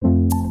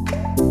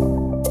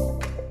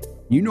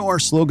You know our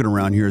slogan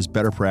around here is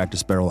better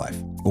practice, better life.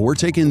 But we're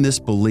taking this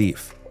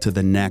belief to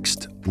the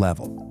next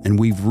level. And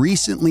we've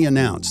recently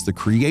announced the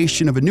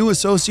creation of a new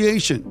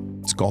association.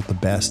 It's called the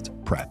Best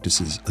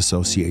Practices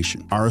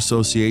Association. Our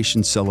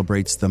association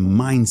celebrates the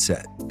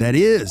mindset that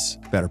is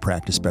better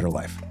practice, better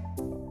life.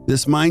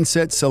 This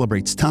mindset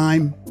celebrates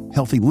time,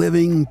 healthy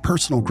living,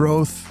 personal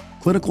growth,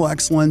 clinical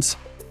excellence,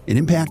 and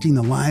impacting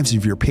the lives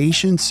of your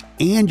patients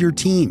and your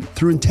team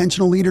through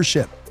intentional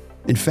leadership.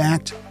 In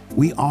fact,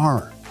 we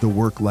are the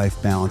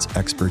work-life balance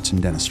experts in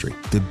dentistry.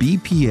 The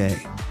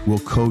BPA will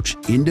coach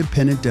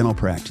independent dental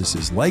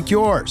practices like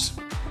yours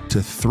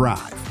to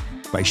thrive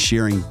by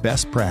sharing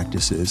best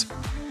practices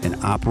and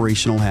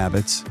operational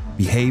habits,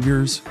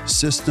 behaviors,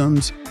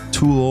 systems,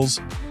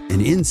 tools,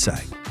 and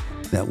insight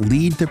that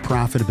lead to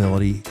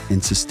profitability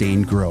and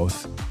sustained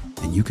growth,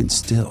 and you can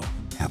still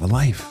have a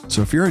life.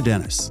 So if you're a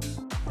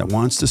dentist that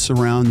wants to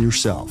surround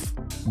yourself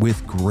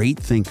with great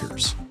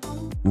thinkers,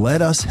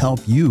 let us help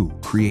you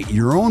create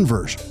your own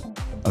version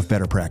of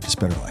better practice,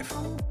 better life.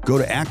 Go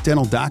to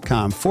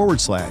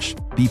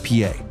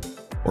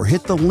actdental.com/BPA or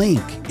hit the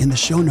link in the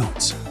show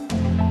notes.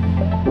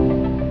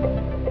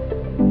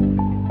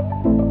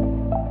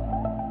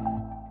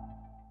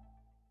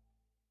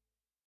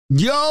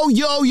 Yo,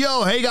 yo,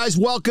 yo. Hey, guys,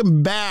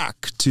 welcome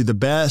back to the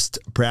Best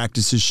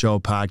Practices Show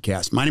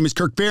podcast. My name is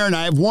Kirk Barrett, and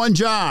I have one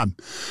job: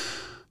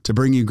 to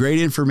bring you great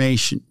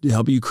information to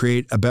help you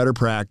create a better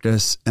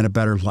practice and a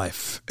better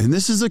life. And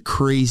this is a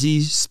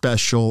crazy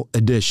special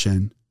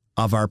edition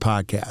of our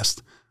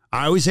podcast.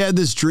 I always had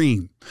this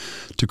dream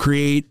to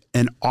create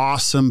an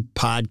awesome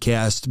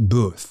podcast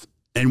booth,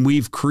 and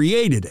we've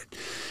created it.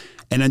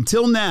 And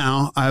until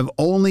now, I've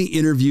only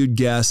interviewed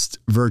guests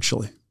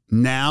virtually.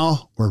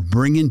 Now we're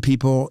bringing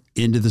people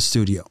into the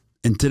studio.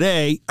 And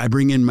today I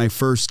bring in my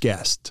first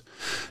guest,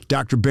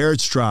 Dr.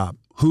 Barrett Straub,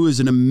 who is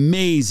an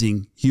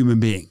amazing human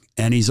being.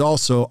 And he's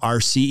also our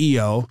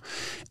CEO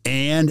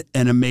and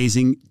an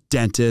amazing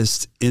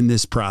dentist in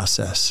this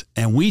process.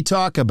 And we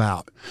talk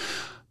about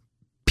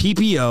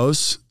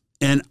PPOs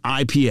and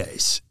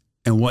IPAs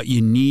and what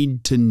you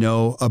need to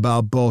know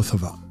about both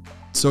of them.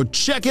 So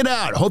check it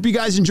out. Hope you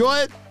guys enjoy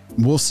it.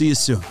 We'll see you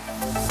soon.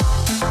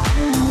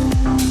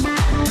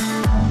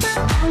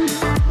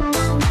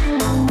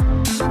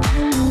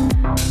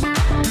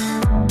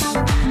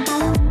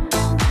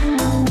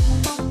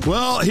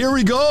 Well, here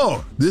we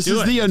go. This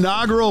is the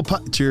inaugural...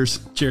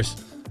 Cheers. Cheers.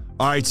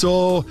 All right,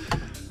 so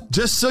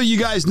just so you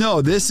guys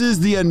know, this is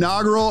the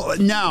inaugural...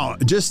 Now,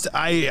 just,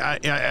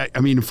 I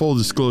mean, full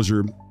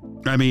disclosure,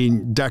 I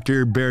mean,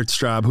 Dr. Barrett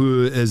Straub,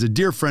 who is a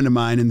dear friend of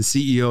mine and the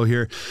CEO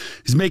here,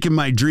 is making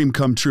my dream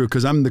come true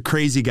because I'm the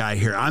crazy guy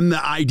here. I'm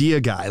the idea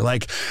guy.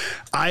 Like,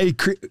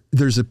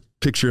 there's a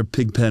picture of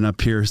Pigpen up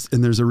here,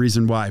 and there's a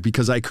reason why,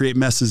 because I create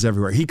messes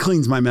everywhere. He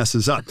cleans my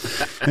messes up.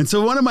 And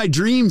so one of my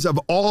dreams of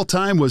all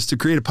time was to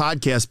create a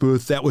podcast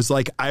booth that was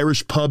like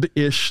Irish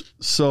pub-ish,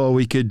 so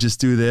we could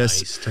just do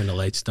this. Nice. Turn the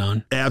lights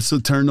down.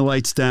 Absolutely. Turn the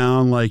lights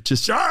down, like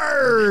just,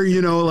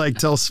 like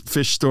tell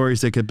fish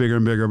stories that get bigger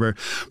and bigger.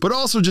 But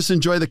also just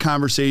enjoy the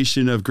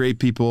conversation of great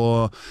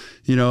people,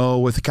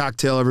 with a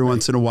cocktail every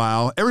once in a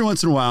while. Every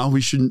once in a while, we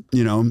should,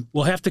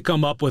 We'll have to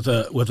come up with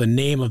a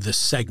name of this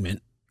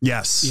segment.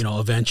 Yes.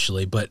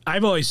 Eventually. But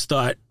I've always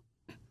thought,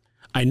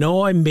 I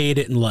know I made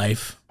it in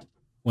life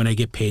when I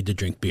get paid to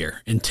drink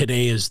beer. And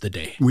today is the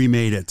day. We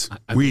made it.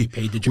 We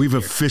paid to drink We've beer.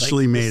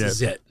 officially made it. This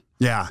is it.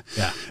 Yeah.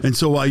 Yeah. And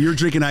so while you're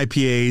drinking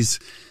IPAs,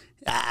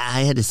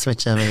 I had to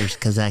switch over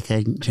because I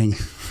couldn't drink.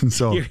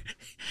 So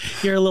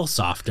you're a little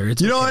softer.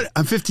 It's what?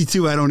 I'm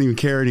 52. I don't even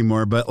care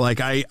anymore. But like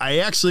I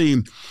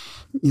actually...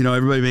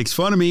 everybody makes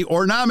fun of me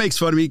or not makes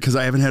fun of me because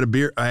I haven't had a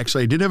beer. I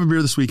did have a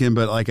beer this weekend,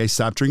 but like I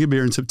stopped drinking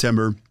beer in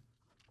September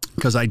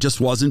because I just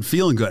wasn't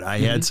feeling good. I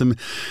had some,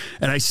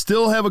 and I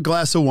still have a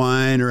glass of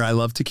wine, or I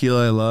love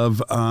tequila. I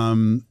love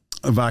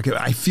vodka.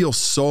 I feel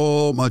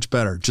so much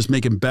better, just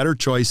making better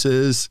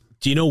choices.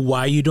 Do you know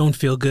why you don't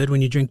feel good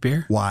when you drink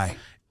beer? Why?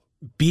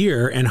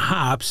 Beer and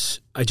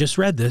hops, I just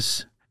read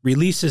this,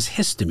 releases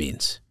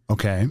histamines.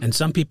 Okay. And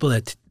some people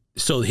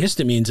so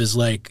histamines is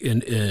like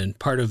in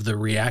part of the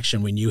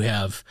reaction when you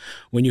have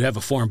a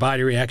foreign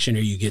body reaction or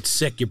you get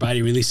sick, your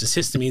body releases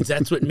histamines.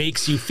 That's what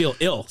makes you feel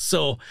ill.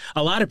 So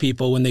a lot of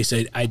people, when they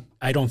say, I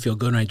don't feel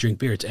good when I drink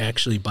beer, it's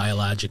actually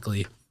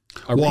biologically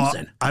a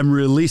reason. I'm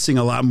releasing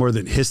a lot more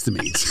than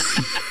histamines.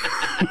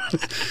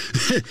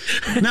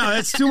 No,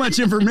 that's too much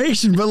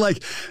information. But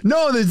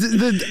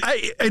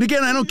and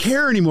again, I don't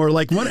care anymore.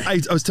 Like I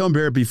was telling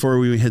Barrett before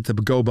we hit the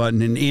go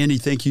button, and Andy,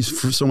 thank you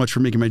so much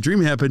for making my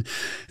dream happen.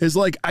 Is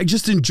like I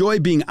just enjoy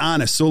being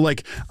honest. So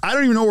like I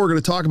don't even know what we're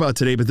going to talk about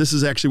today, but this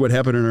is actually what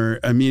happened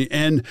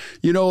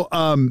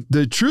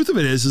the truth of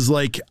it is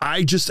like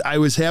I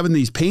was having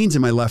these pains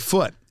in my left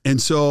foot,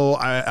 and so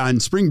on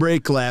spring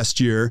break last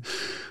year.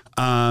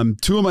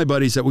 Two of my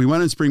buddies that we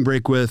went on spring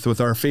break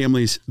with our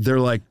families, they're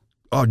like,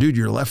 oh, dude,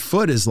 your left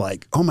foot is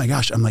like, oh my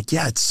gosh. I'm like,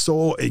 yeah,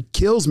 it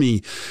kills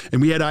me.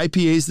 And we had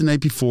IPAs the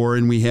night before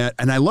and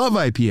I love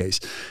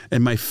IPAs,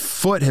 and my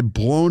foot had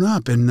blown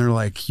up, and they're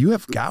like, you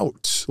have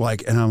gout.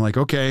 And I'm like,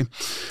 okay.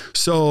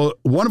 So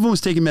one of them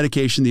was taking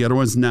medication, the other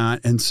one's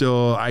not. And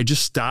so I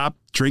just stopped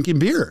drinking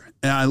beer.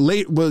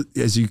 Well,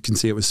 as you can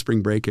see, it was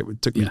spring break.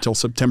 It took me until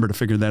September to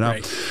figure that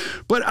out.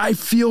 But I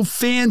feel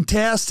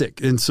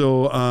fantastic. And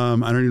so I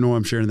don't even know why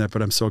I'm sharing that,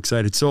 but I'm so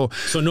excited. So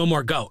no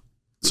more gout.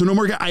 So no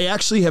more. I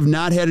actually have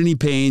not had any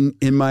pain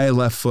in my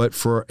left foot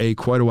for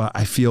quite a while.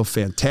 I feel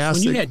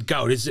fantastic. When you had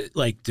gout, is it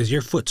like, does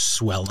your foot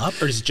swell up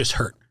or does it just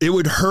hurt? It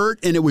would hurt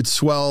and it would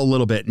swell a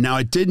little bit. Now,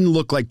 it didn't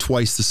look like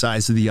twice the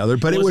size of the other,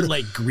 but it would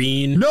like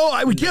green. No,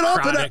 I would get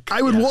up and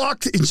I would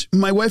walk. And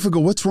my wife would go,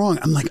 "What's wrong?"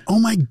 I'm like, "Oh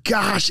my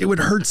gosh, it would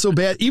hurt so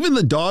bad." Even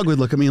the dog would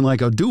look at me and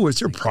like, "Oh, dude, what's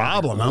your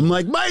problem?" I'm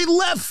like, "My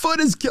left foot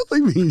is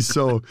killing me."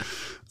 So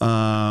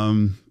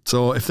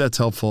if that's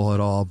helpful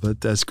at all,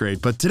 but that's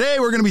great. But today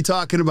we're going to be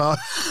talking about.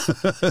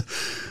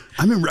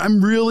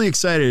 I'm really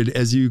excited,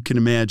 as you can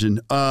imagine.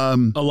 A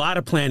lot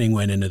of planning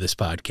went into this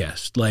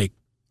podcast, like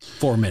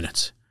 4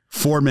 minutes.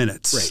 4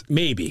 minutes. Right.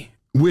 Maybe.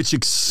 Which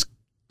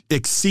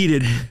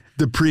exceeded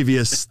the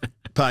previous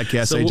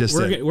podcast so I just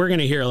did. We're going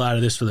to hear a lot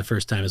of this for the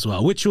first time as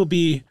well, which will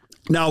be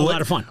a lot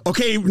of fun.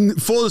 Okay,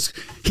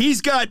 he's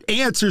got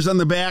answers on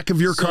the back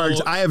of your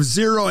cards. I have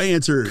zero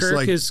answers.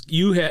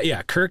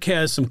 Kirk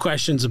has some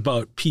questions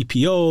about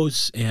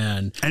PPOs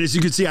and as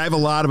you can see, I have a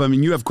lot of them,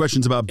 and you have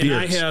questions about beers. And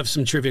I have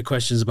some trivia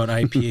questions about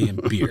IPA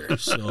and beer.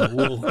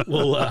 So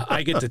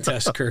I get to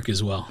test Kirk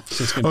as well.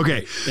 So it's gonna be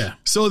great. Yeah.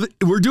 So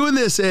we're doing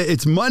this.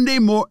 It's Monday.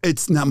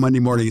 It's not Monday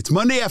morning. It's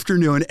Monday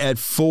afternoon at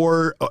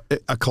 4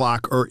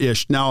 o'clock or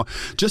ish. Now,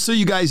 just so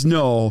you guys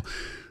know,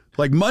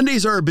 like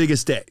Mondays are our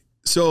biggest day.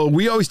 So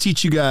we always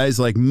teach you guys,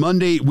 like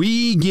Monday,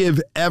 we give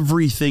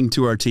everything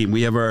to our team.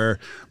 We have our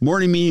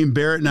morning meeting.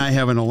 Barrett and I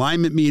have an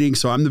alignment meeting.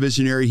 So I'm the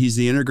visionary. He's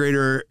the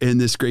integrator in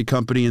this great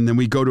company. And then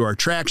we go to our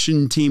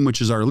traction team,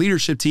 which is our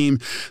leadership team.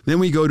 Then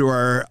we go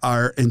to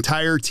our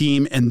entire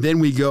team. And then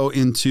we go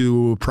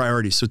into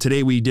priorities. So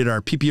today we did our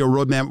PPO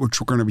roadmap,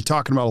 which we're going to be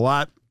talking about a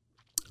lot.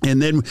 And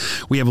then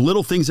we have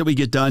little things that we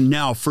get done.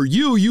 Now, for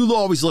you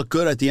always look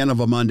good at the end of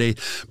a Monday,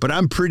 but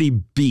I'm pretty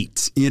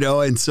beat,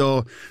 and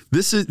so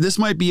this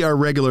might be our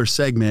regular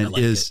segment.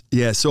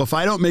 So if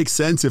I don't make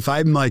sense, if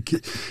I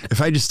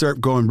just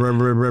start going, blah,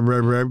 blah, blah,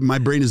 blah, blah, my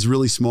brain is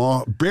really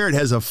small. Barrett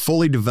has a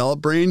fully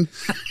developed brain.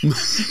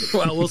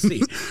 Well, we'll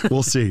see.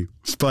 We'll see.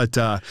 But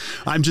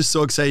I'm just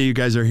so excited you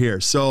guys are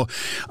here. So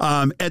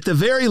at the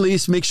very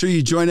least, make sure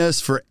you join us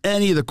for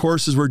any of the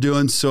courses we're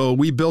doing. So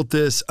we built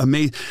this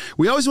amazing.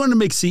 We always wanted to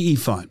make CE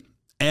fun.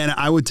 And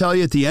I would tell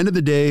you at the end of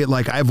the day,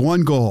 like I have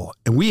one goal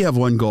and we have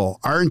one goal.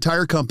 Our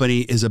entire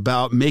company is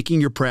about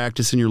making your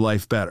practice and your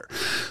life better.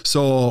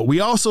 So we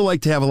also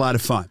like to have a lot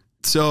of fun.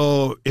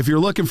 So if you're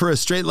looking for a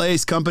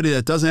straight-laced company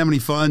that doesn't have any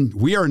fun,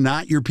 we are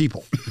not your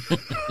people.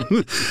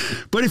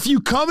 But if you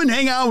come and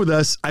hang out with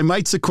us, I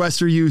might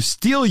sequester you,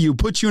 steal you,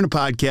 put you in a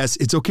podcast.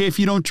 It's okay if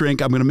you don't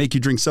drink. I'm going to make you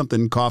drink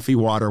something, coffee,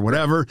 water,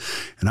 whatever.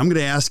 And I'm going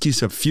to ask you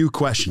a few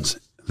questions.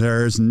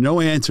 There's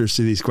no answers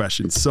to these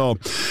questions. So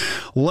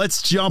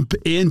let's jump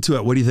into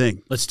it. What do you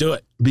think? Let's do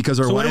it. Because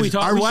our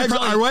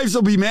wives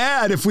will be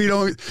mad if we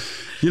don't,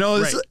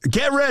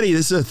 get ready.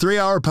 This is a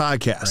 3-hour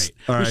podcast.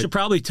 Right. We should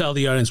probably tell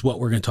the audience what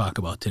we're going to talk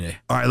about today.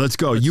 All right, let's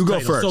go. You go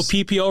first. So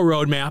PPO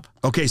roadmap.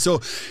 Okay.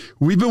 So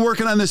we've been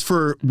working on this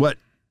for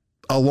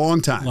a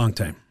long time. Long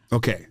time.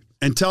 Okay.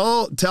 And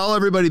tell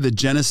everybody the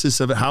genesis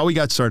of it, how we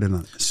got started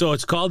on it. So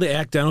it's called the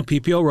Act Dental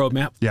PPO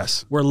roadmap.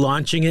 Yes. We're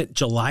launching it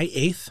July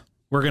 8th.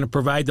 We're going to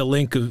provide the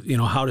link of,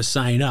 how to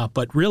sign up.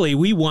 But really,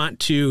 we want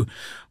to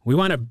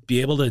be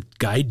able to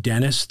guide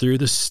dentists through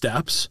the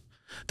steps,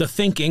 the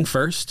thinking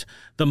first,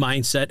 the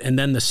mindset, and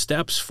then the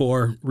steps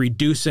for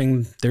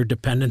reducing their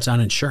dependence on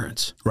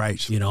insurance. Right.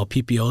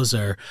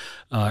 PPOs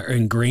are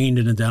ingrained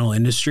in the dental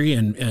industry,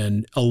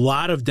 and a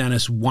lot of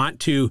dentists want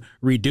to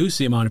reduce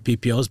the amount of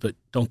PPOs, but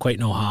don't quite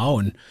know how.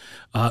 And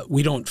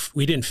we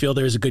didn't feel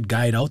there was a good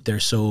guide out there,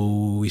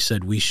 so we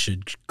said we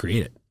should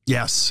create it.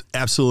 Yes,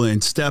 absolutely.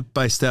 And step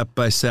by step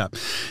by step.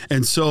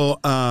 And so,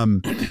 and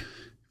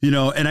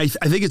I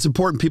think it's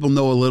important people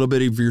know a little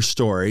bit of your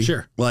story.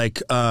 Sure.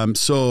 Like,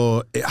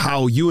 so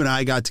how you and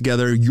I got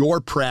together, your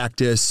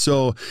practice.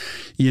 So,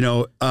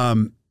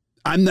 I'm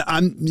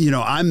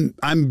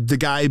the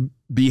guy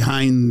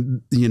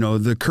behind,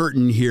 the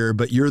curtain here,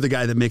 but you're the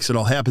guy that makes it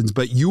all happen.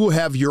 But you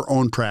have your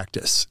own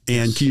practice.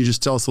 And can you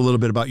just tell us a little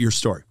bit about your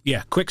story?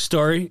 Yeah, quick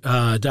story.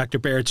 Dr.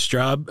 Barrett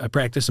Straub. I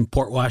practice in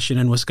Port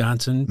Washington,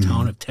 Wisconsin,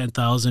 town of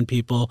 10,000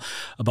 people,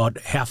 about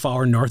half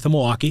hour north of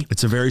Milwaukee.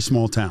 It's a very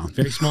small town.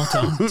 Very small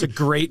town. It's a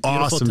great,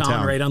 beautiful awesome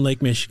town right on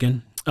Lake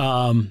Michigan.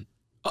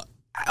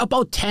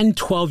 About 10,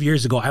 12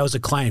 years ago, I was a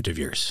client of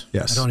yours.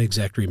 Yes. I don't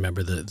exactly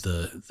remember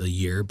the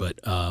year, but,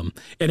 and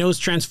it was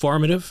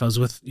transformative. I was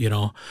with,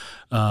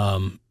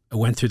 I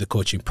went through the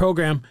coaching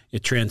program.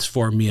 It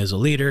transformed me as a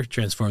leader,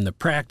 transformed the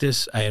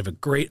practice. I have a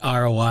great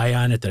ROI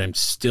on it that I'm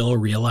still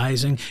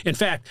realizing. In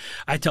fact,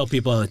 I tell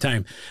people all the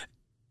time,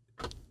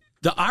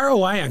 The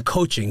ROI on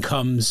coaching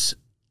comes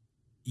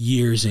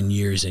years and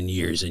years and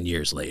years and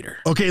years later.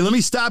 Okay, let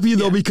me stop you,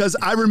 though, because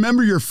I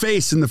remember your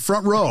face in the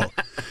front row.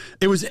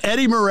 It was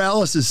Eddie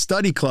Morales'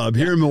 study club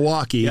here in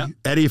Milwaukee. Yeah.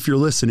 Eddie, if you're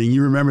listening,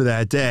 you remember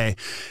that day.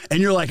 And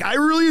you're like, I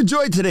really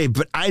enjoyed today,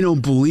 but I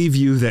don't believe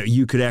you that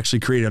you could actually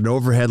create an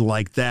overhead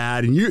like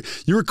that. And you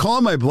were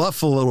calling my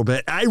bluff a little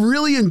bit. I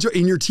really enjoyed,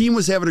 and your team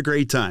was having a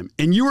great time.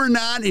 And you were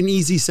not an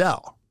easy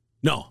sell.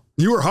 No.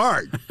 You were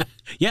hard.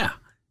 Yeah.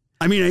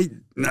 I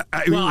mean,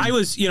 I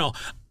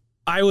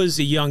was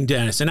a young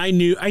dentist, and I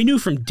knew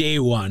from day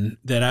one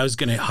that I was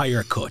going to hire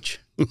a coach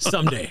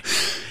someday.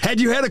 Had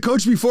you had a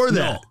coach before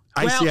that? No.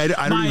 I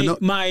don't even know.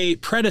 My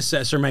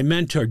predecessor, my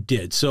mentor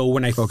did. So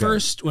when I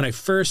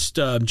first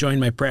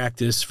joined my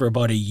practice for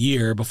about a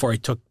year before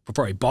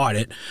I bought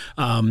it,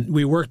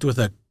 we worked with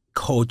a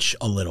coach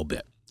a little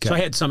bit. Okay. So I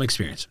had some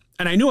experience,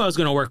 and I knew I was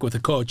going to work with a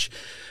coach,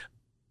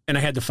 and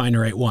I had to find the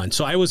right one.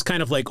 So I was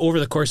kind of like over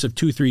the course of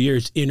 2-3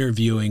 years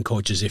interviewing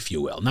coaches, if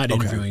you will, not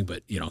interviewing,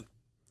 but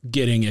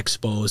getting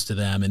exposed to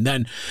them. And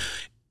then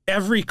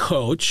every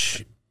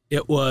coach,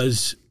 it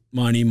was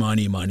money,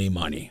 money, money,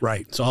 money.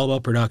 Right. It's all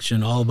about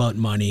production, all about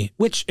money,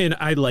 and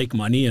I like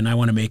money and I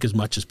want to make as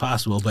much as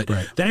possible. But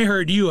then I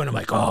heard you and I'm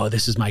like, oh,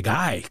 this is my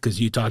guy. Because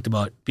you talked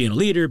about being a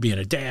leader, being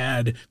a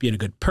dad, being a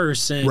good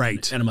person.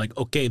 Right. And I'm like,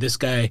 okay, this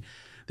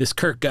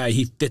Kirk guy,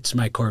 he fits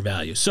my core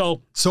values.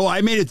 So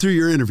I made it through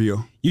your interview.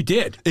 You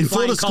did. In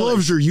full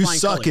disclosure, you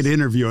suck at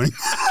interviewing.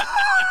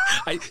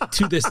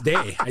 To this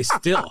day, I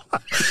still.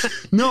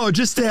 No,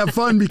 just to have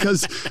fun,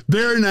 because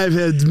Barrett and I've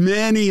had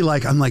many,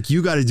 I'm like,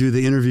 you got to do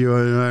the interview.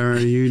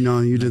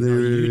 You do the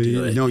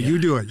interview. No, you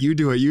do it. You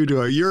do it. You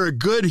do it. You're a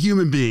good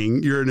human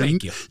being. You're an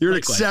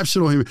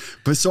exceptional human.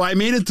 But so I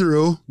made it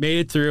through.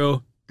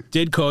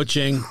 Did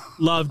coaching,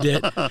 loved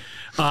it.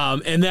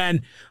 And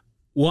then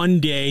one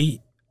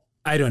day,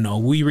 I don't know,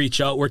 we reach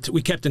out,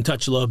 we kept in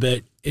touch a little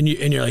bit, and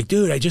you're like,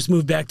 dude, I just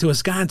moved back to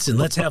Wisconsin.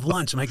 Let's have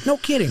lunch. I'm like, no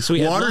kidding. So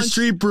we had Water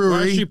Street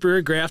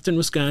Brewery, Grafton,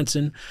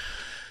 Wisconsin.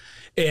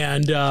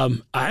 And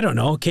I don't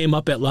know, came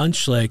up at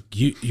lunch,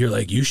 you're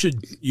like, you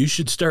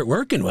should start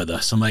working with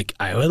us. I'm like,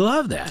 I would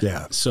love that.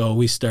 Yeah. So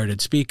we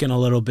started speaking a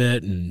little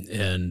bit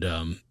and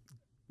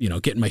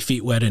getting my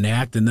feet wet in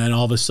ACT. And then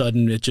all of a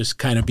sudden it just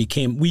kind of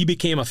we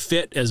became a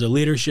fit as a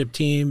leadership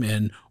team.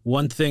 And a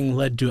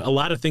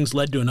lot of things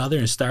led to another,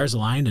 and stars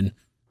aligned, and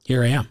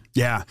here I am.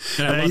 Yeah.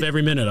 And I love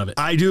every minute of it.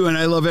 I do. And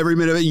I love every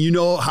minute of it. You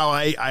know how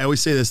I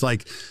always say this,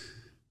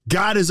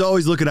 God is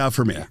always looking out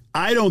for me.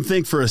 I don't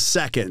think for a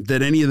second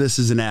that any of this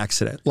is an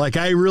accident.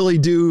 I really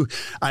do.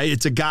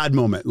 It's a God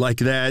moment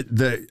that.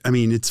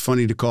 It's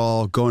funny to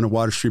call going to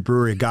Water Street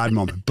Brewery a God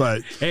moment,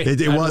 but hey,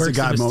 it was a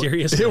God moment.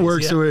 It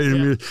works.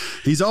 Yeah.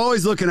 He's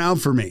always looking out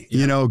for me.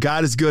 Yeah.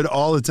 God is good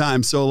all the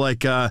time. So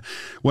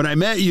when I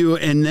met you,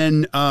 and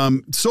then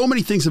so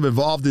many things have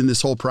evolved in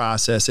this whole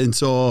process. And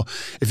so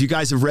if you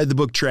guys have read the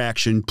book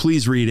Traction,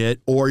 please read it,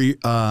 or you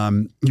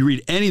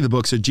read any of the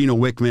books that Gino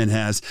Wickman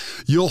has,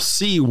 you'll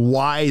see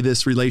why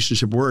this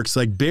relationship works.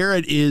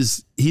 Barrett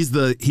he's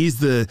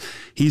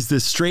the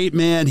straight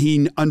man.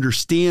 He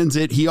understands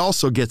it. He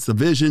also gets the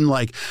vision.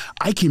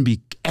 I can be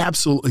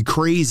absolutely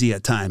crazy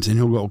at times, and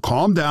he'll go,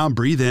 calm down,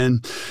 breathe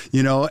in,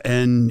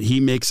 and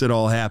he makes it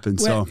all happen.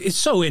 Well, it's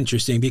so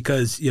interesting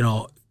because,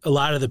 a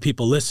lot of the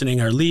people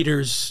listening are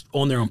leaders,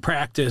 own their own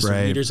practice, right.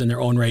 Are leaders in their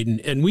own right.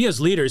 And we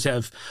as leaders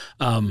have,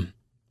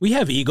 we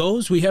have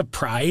egos, we have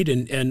pride.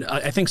 And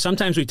I think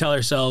sometimes we tell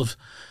ourselves,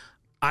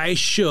 I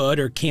should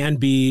or can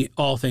be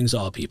all things,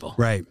 all people.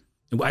 Right.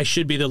 I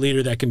should be the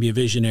leader that can be a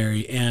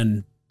visionary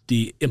and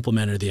the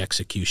implementer, the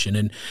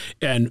execution.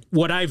 And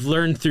what I've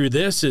learned through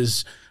this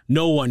is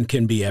no one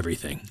can be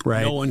everything.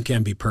 Right. No one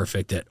can be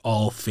perfect at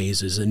all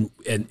phases. And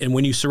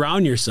when you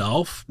surround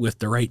yourself with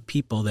the right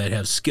people that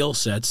have skill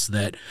sets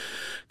that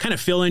kind of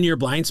fill in your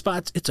blind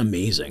spots, it's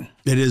amazing.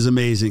 It is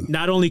amazing.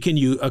 Not only can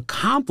you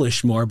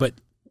accomplish more, but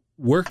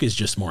work is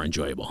just more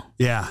enjoyable.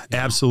 Yeah,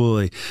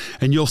 absolutely.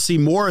 And you'll see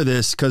more of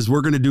this because we're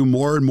going to do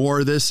more and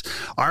more of this.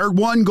 We have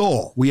one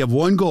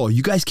goal.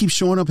 You guys keep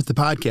showing up at the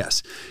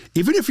podcast.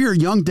 Even if you're a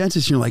young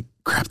dentist and you're like,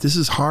 crap, this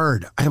is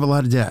hard. I have a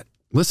lot of debt.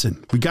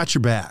 Listen, we got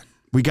your back.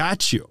 We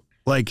got you.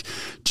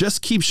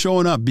 Just keep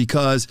showing up,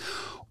 because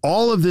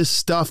all of this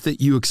stuff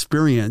that you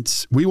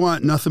experience, we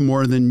want nothing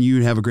more than you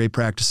to have a great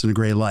practice and a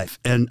great life.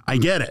 And I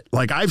get it.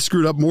 I've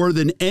screwed up more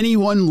than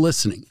anyone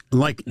listening.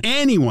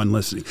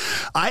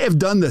 I have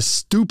done the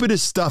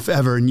stupidest stuff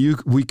ever. And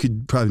we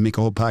could probably make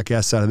a whole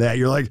podcast out of that.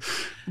 You're like,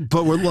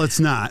 but let's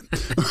not.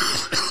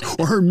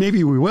 Or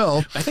maybe we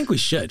will. I think we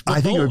should. I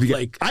think it would be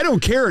good. I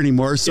don't care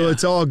anymore, so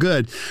it's all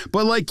good.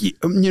 But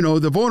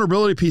the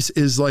vulnerability piece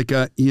is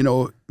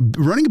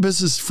running a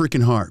business is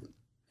freaking hard.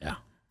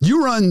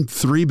 You run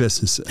 3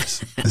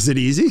 businesses. Is it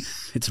easy?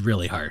 It's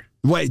really hard.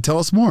 Wait, tell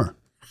us more.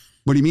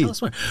 What do you mean? Tell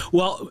us more.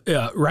 Well,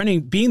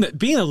 being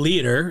a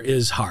leader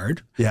is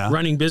hard. Yeah.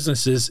 Running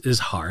businesses is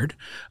hard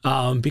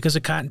because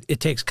it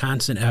takes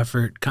constant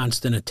effort,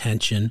 constant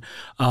attention.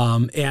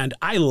 And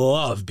I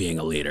love being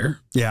a leader.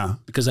 Yeah.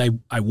 Because I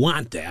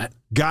want that.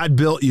 God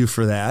built you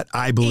for that,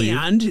 I believe.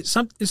 And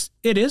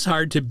it is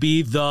hard to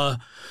be the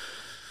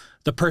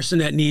person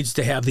that needs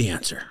to have the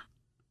answer.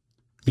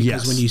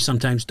 Because when you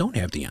sometimes don't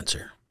have the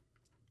answer.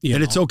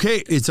 It's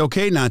okay. It's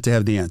okay not to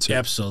have the answer.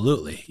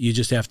 Absolutely. You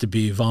just have to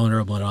be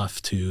vulnerable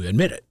enough to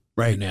admit it.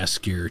 Right. And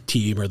ask your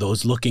team or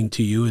those looking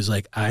to you is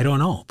like, I don't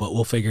know, but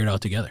we'll figure it out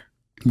together.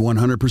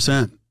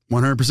 100%.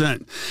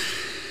 100%.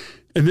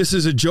 And this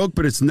is a joke,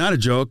 but it's not a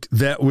joke,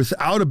 that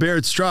without a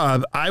Barrett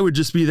Straub, I would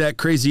just be that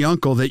crazy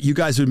uncle that you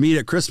guys would meet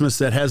at Christmas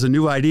that has a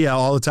new idea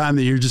all the time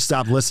that you just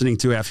stop listening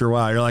to after a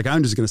while. You're like,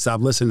 I'm just going to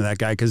stop listening to that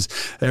guy because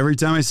every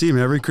time I see him,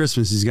 every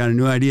Christmas, he's got a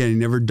new idea and he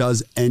never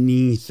does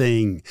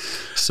anything.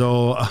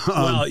 So,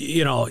 well,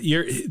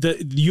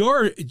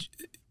 your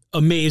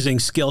amazing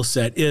skill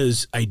set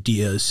is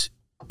ideas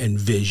and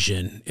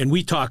vision. And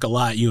we talk a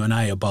lot, you and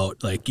I,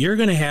 about like, you're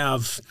going to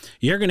have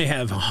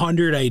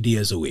 100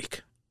 ideas a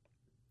week.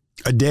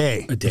 A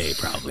day,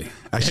 probably.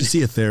 I should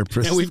see a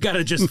therapist. And we've got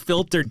to just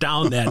filter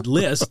down that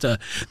list.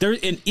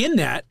 In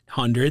that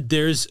 100,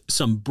 there's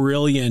some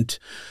brilliant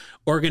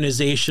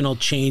organizational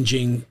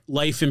changing,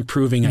 life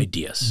improving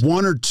ideas.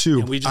 One or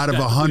two out of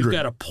 100. We've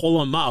got to pull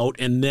them out.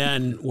 And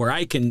then where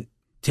I can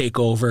take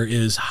over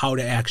is how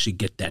to actually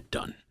get that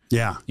done.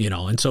 Yeah.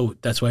 And so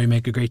that's why we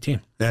make a great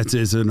team. That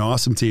is an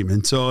awesome team.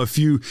 And so if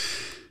you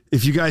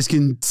guys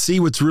can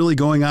see what's really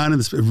going on in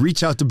this,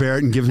 reach out to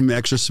Barrett and give him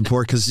extra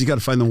support because you got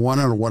to find the 1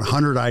 out of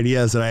 100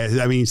 ideas that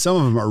I mean, some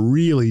of them are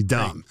really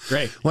dumb.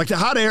 Right. Like the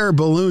hot air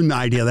balloon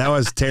idea. That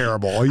was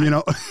terrible.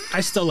 I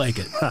still like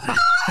it.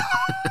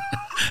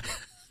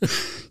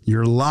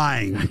 You're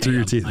lying through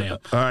your teeth. All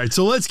right.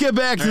 So let's get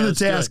back to the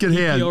task at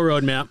hand.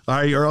 PPO roadmap. All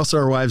right. Or else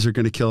our wives are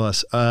going to kill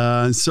us.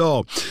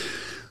 So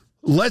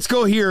let's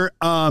go here.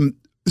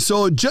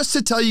 So just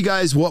to tell you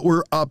guys what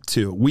we're up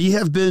to, we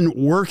have been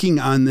working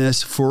on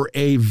this for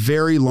a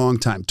very long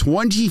time,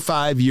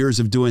 25 years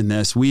of doing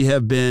this. We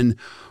have been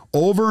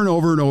over and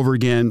over and over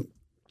again.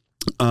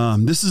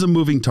 This is a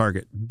moving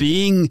target.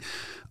 Being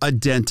a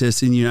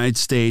dentist in the United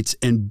States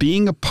and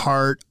being a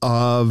part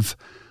of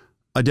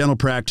a dental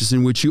practice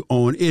in which you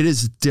own, it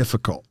is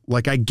difficult.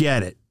 Like, I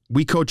get it.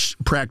 We coach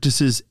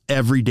practices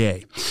every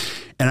day.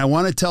 And I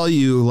want to tell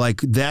you, like,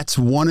 that's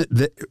one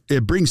that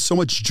it brings so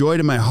much joy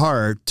to my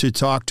heart to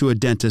talk to a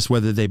dentist,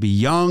 whether they be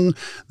young,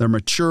 they're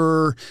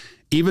mature,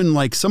 even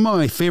like some of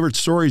my favorite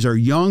stories are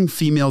young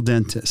female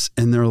dentists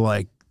and they're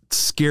like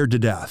scared to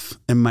death.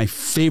 And my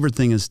favorite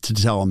thing is to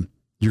tell them,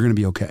 you're going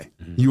to be okay.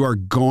 Mm-hmm. You are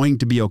going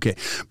to be okay.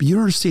 But you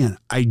don't understand.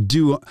 I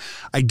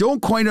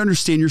don't quite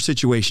understand your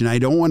situation. I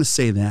don't want to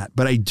say that,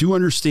 but I do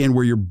understand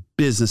where your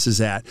business is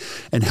at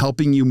and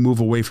helping you move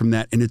away from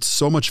that. And it's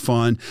so much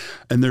fun.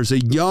 And there's a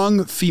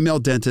young female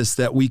dentist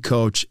that we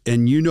coach,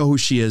 and you know who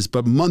she is,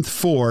 but month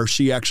 4,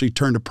 she actually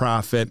turned a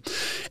profit,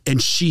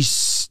 and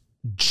she's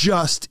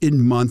just in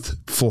month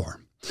 4.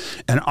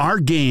 And our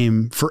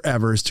game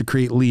forever is to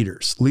create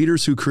leaders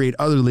who create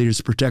other leaders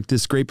to protect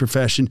this great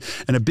profession.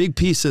 And a big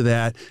piece of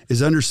that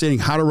is understanding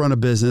how to run a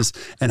business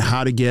and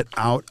how to get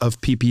out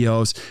of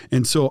PPOs.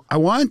 And so I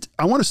want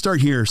to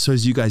start here so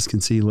as you guys can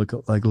see, look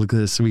at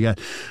this. So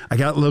I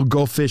got a little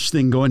goldfish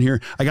thing going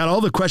here. I got all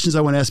the questions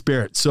I want to ask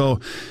Barrett. So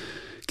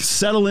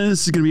settle in.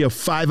 This is going to be a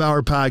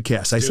 5-hour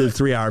podcast. I said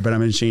 3-hour, but I'm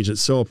going to change it.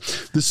 So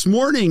this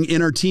morning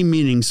in our team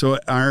meeting, so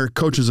our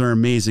coaches are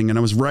amazing, and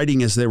I was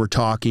writing as they were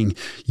talking.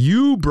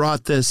 You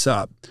brought this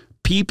up.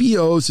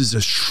 PPOs is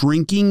a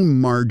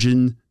shrinking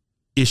margin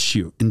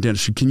issue in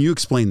dentistry. Can you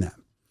explain that?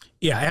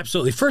 Yeah,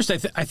 absolutely. First, I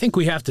think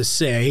we have to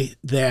say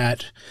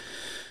that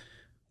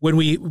when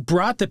we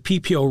brought the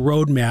PPO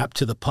roadmap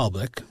to the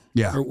public,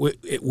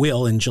 it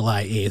will in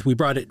July 8th. We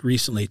brought it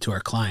recently to our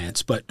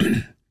clients, but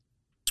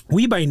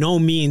we by no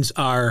means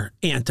are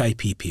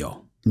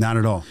anti-PPO. Not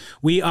at all.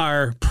 We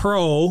are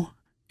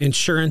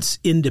pro-insurance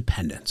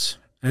independence.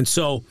 And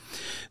so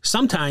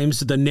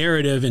sometimes the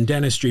narrative in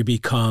dentistry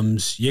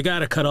becomes, you got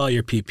to cut all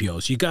your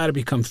PPOs. You got to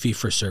become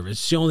fee-for-service.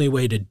 It's the only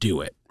way to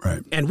do it.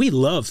 Right. And we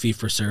love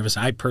fee-for-service.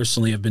 I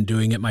personally have been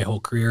doing it my whole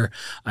career.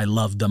 I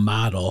love the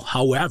model.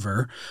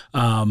 However,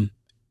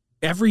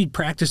 every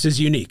practice is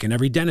unique and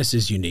every dentist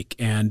is unique,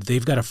 and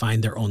they've got to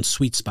find their own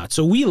sweet spot.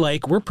 So we're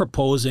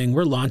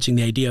launching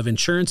the idea of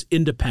insurance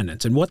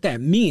independence. And what that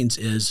means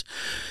is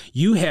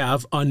you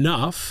have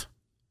enough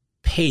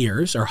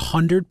payers or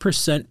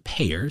 100%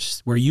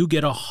 payers where you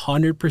get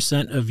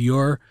 100% of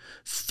your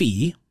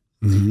fee,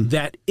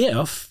 that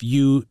if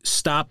you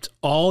stopped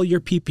all your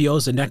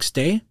PPOs the next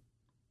day,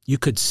 you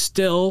could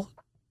still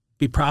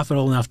be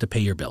profitable enough to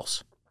pay your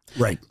bills.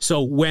 Right.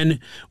 So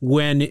when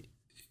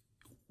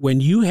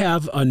you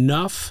have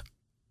enough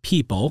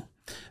people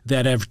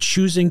that are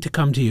choosing to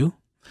come to you,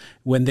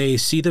 when they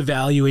see the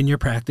value in your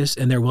practice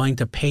and they're willing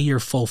to pay your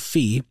full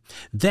fee,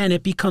 then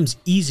it becomes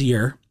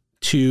easier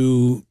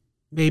to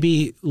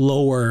maybe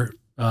lower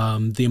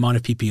the amount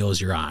of PPOs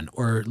you're on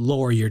or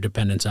lower your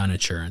dependence on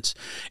insurance.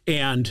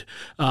 And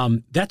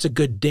that's a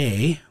good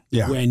day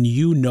when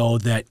you know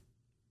that,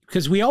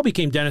 because we all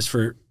became dentists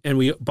and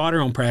we bought our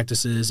own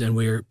practices and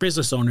we're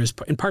business owners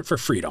in part for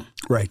freedom.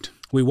 Right.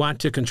 We want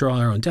to control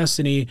our own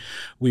destiny.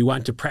 We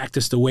want to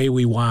practice the way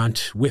we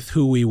want, with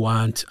who we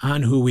want,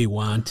 on who we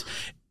want.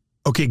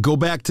 Okay, go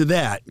back to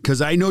that,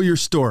 because I know your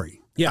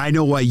story. Yeah. I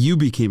know why you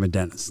became a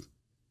dentist.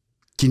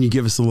 Can you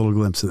give us a little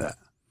glimpse of that?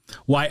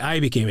 Why I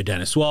became a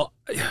dentist? Well,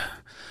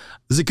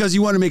 is it because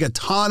you want to make a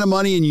ton of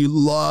money and you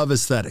love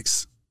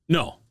aesthetics?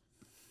 No.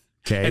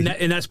 Okay.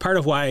 And that's part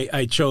of why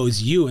I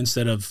chose you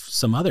instead of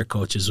some other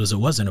coaches, was it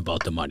wasn't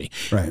about the money.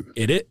 Right.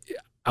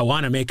 I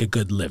want to make a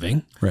good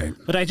living. Right.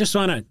 But I just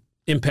want to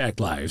impact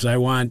lives. I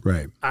want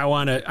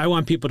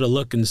people to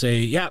look and say,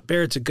 yeah,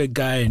 Barrett's a good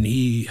guy and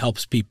he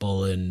helps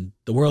people and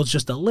the world's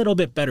just a little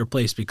bit better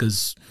place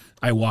because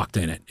I walked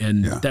in it.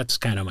 And that's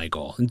kind of my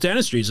goal. And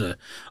dentistry is an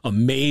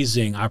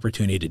amazing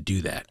opportunity to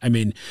do that. I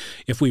mean,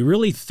 if we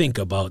really think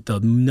about the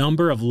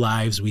number of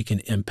lives we can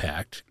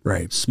impact,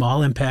 right,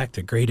 small impact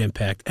to great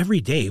impact, every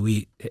day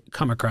we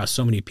come across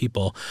so many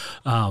people.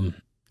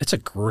 It's a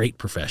great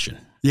profession.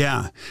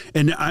 Yeah.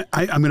 And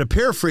I'm going to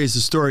paraphrase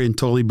the story and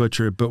totally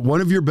butcher it, but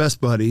one of your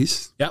best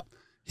buddies,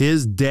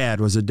 his dad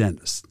was a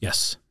dentist.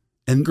 Yes.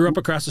 And grew up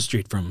across the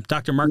street from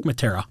Dr. Mark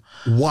Matera.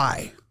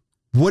 Why?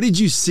 What did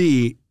you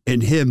see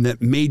in him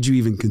that made you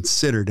even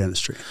consider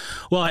dentistry?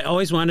 Well, I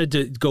always wanted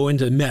to go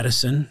into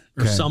medicine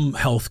or some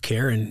health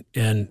care.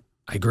 And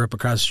I grew up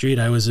across the street.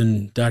 I was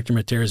in Dr.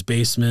 Matera's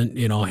basement,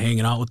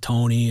 hanging out with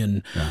Tony.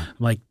 And I'm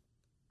like,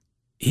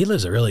 he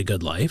lives a really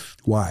good life.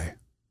 Why?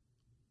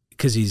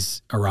 Because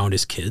he's around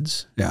his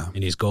kids. Yeah.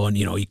 And he's going,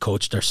 he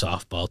coached our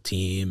softball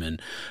team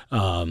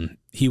and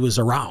he was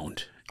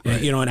around.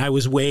 Right. And I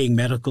was weighing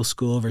medical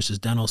school versus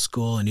dental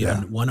school. And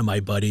even one of my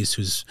buddies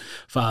whose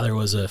father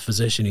was a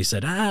physician, he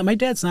said, my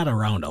dad's not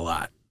around a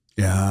lot.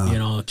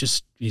 Yeah.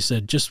 He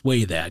said, just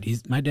weigh that.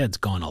 My dad's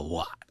gone a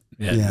lot.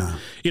 And,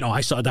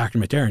 I saw Dr.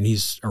 Matera and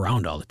he's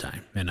around all the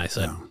time. And I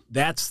said,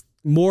 that's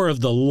more of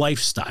the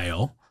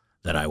lifestyle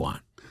that I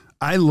want.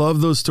 I love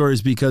those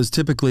stories because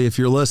typically if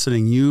you're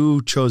listening,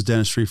 you chose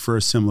dentistry for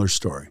a similar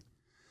story.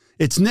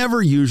 It's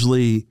never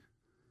usually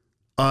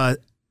a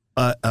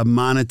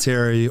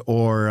monetary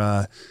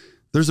or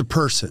there's a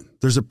person.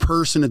 There's a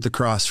person at the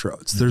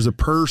crossroads. There's a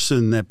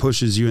person that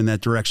pushes you in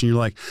that direction. You're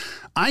like,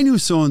 I knew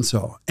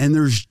so-and-so, and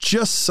there's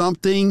just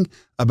something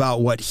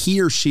about what he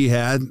or she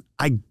had.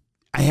 I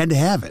had to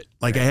have it.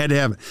 I had to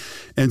have it.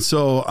 And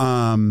so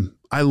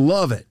I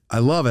love it. I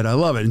love it. I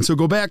love it. And so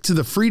go back to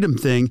the freedom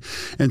thing.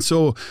 And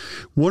so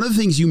one of the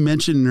things you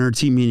mentioned in our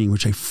team meeting,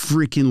 which I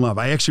freaking love,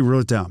 I actually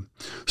wrote it down.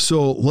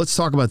 So let's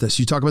talk about this.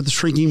 You talk about the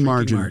shrinking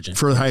margin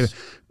for the high.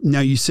 Now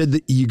you said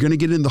that you're going to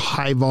get in the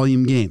high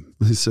volume game.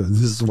 So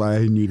this is why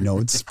I need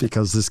notes,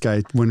 because this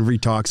guy, whenever he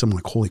talks, I'm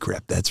like, holy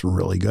crap, that's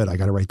really good. I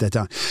got to write that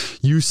down.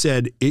 You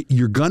said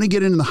you're going to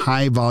get into the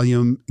high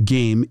volume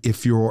game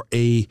if you're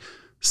a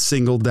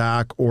single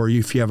doc or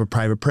if you have a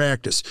private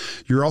practice.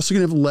 You're also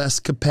going to have less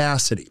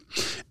capacity.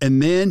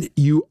 And then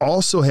you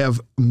also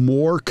have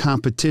more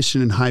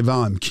competition in high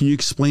volume. Can you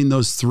explain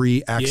those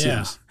three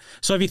axioms? Yeah.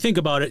 So if you think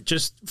about it,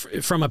 just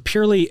from a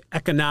purely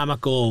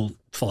economical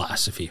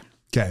philosophy.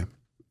 Okay.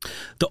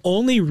 The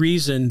only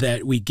reason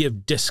that we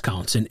give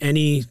discounts in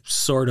any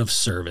sort of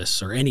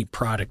service or any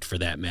product for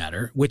that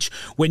matter, which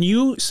when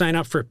you sign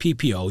up for a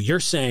PPO, you're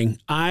saying,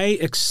 I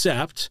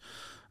accept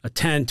a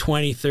 10,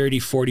 20, 30,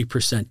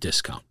 40%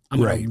 discount.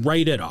 I'm going to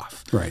write it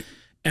off. Right.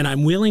 And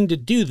I'm willing to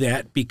do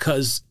that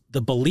because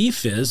the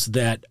belief is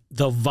that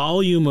the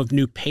volume of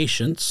new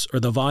patients or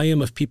the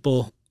volume of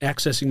people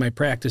accessing my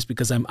practice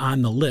because I'm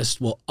on the list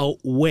will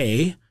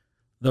outweigh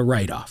the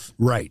write-off.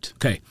 Right.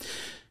 Okay.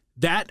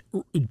 That,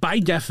 by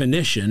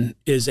definition,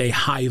 is a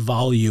high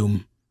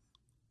volume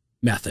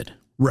method.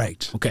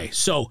 Right. Okay.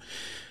 So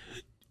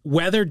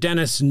whether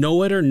dentists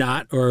know it or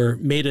not, or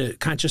made a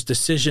conscious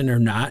decision or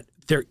not,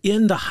 they're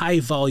in the high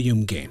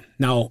volume game.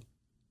 Now,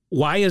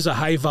 why is a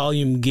high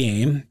volume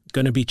game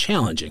going to be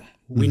challenging?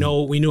 We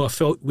know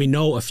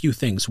a few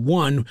things.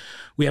 One,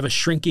 we have a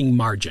shrinking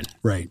margin.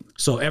 Right.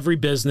 So every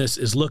business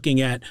is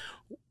looking at,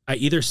 I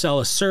either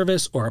sell a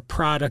service or a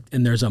product,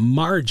 and there's a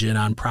margin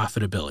on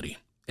profitability.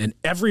 And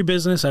every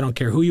business, I don't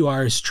care who you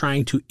are, is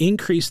trying to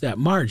increase that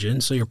margin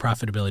so your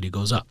profitability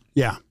goes up.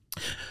 Yeah.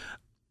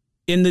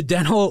 In the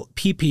dental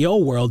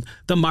PPO world,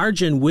 the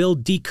margin will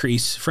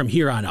decrease from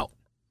here on out.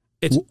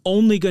 It's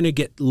only going to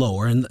get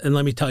lower, and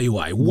let me tell you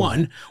why.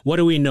 One, what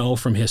do we know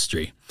from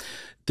history?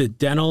 The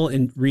dental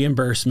and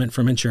reimbursement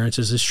from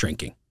insurances is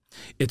shrinking.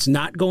 It's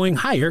not going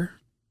higher.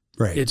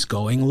 Right. It's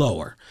going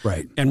lower.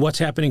 Right. And what's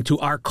happening to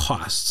our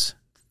costs?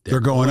 They're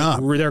going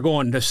up. They're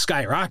going to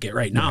skyrocket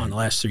right now in the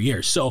last 3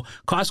 years. So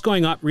costs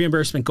going up,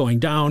 reimbursement going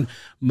down,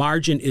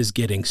 margin is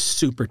getting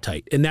super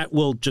tight, and that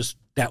will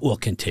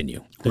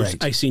continue.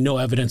 I see no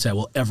evidence that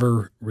will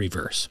ever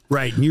reverse.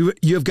 Right. And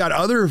you've got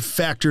other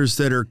factors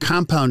that are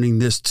compounding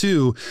this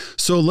too.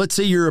 So let's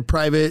say you're a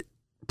private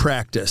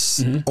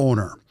practice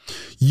owner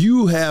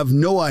you have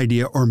no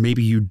idea, or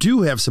maybe you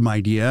do have some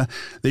idea,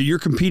 that you're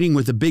competing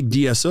with the big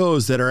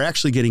DSOs that are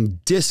actually getting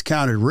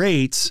discounted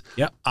rates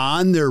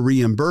on their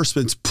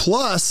reimbursements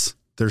plus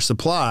their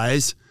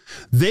supplies.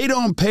 They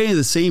don't pay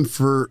the same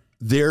for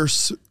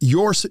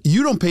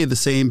you don't pay the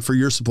same for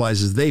your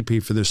supplies as they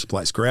pay for their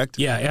supplies, correct?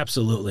 Yeah,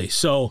 absolutely.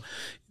 So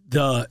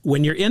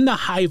when you're in the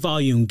high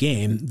volume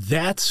game,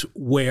 that's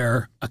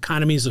where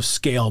economies of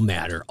scale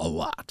matter a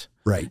lot.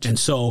 Right. And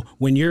so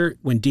when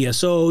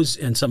DSOs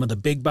and some of the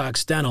big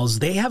box dentals,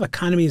 they have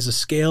economies of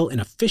scale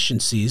and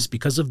efficiencies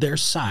because of their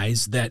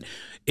size that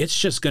it's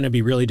just going to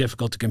be really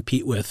difficult to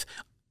compete with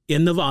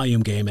in the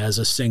volume game as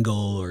a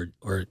single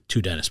or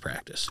two dentist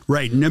practice.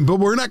 Right. But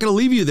we're not going to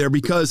leave you there,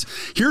 because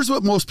here's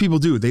what most people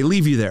do. They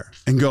leave you there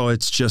and go,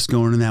 it's just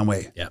going in that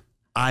way. Yeah.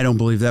 I don't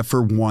believe that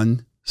for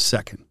 1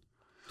 second.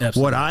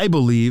 Absolutely. What I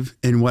believe,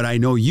 and what I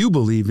know you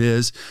believe,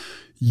 is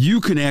you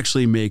can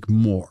actually make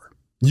more.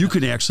 You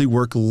can actually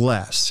work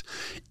less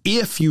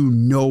if you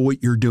know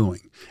what you're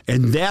doing.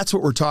 And that's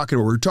what we're talking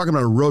about. We're talking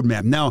about a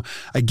roadmap. Now,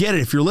 I get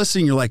it. If you're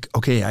listening, you're like,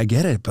 okay, I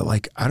get it, but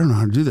I don't know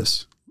how to do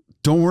this.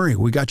 Don't worry.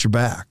 We got your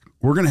back.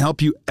 We're going to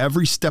help you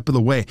every step of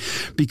the way,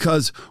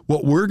 because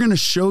what we're going to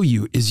show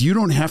you is you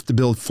don't have to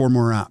build 4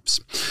 more ops.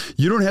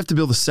 You don't have to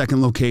build a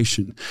second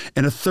location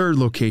and a third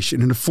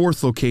location and a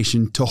fourth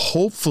location to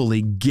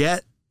hopefully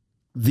get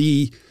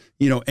the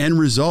end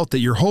result that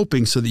you're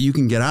hoping, so that you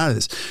can get out of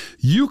this.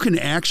 You can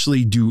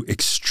actually do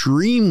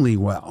extremely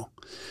well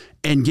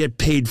and get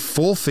paid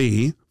full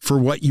fee for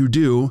what you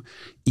do,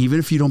 even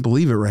if you don't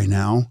believe it right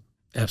now.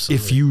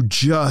 Absolutely. If you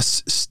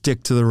just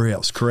stick to the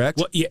rails, correct?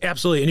 Well, yeah,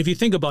 absolutely. And if you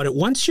think about it,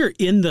 once you're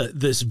in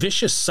this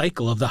vicious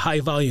cycle of the high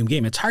volume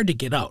game, it's hard to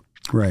get out.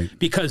 Right.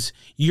 Because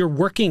you're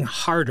working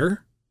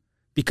harder,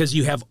 because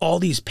you have all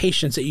these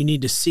patients that you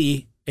need to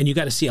see, and you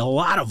got to see a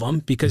lot of them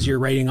because you're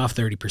writing off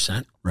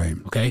 30%. Right.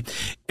 Okay.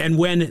 And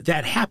when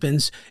that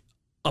happens,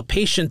 a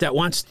patient that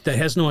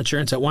has no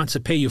insurance, that wants to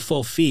pay you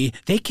full fee,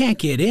 they can't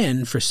get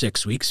in for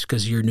 6 weeks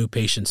because your new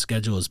patient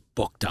schedule is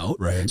booked out.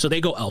 Right. So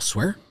they go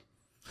elsewhere.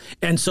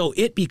 And so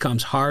it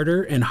becomes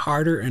harder and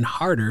harder and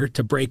harder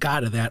to break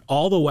out of that,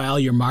 all the while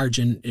your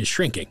margin is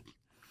shrinking.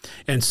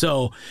 And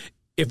so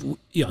if,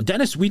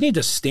 dentists, we need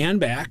to stand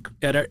back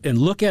and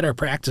look at our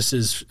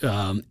practices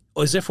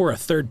as if we're a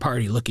third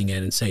party looking at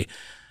it and say,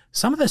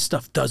 some of this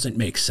stuff doesn't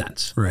make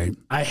sense. Right.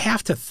 I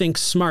have to think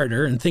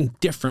smarter and think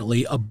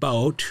differently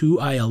about who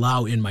I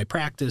allow in my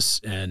practice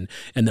and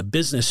the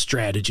business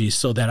strategies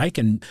so that I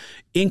can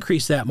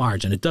increase that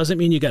margin. It doesn't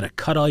mean you got to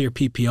cut all your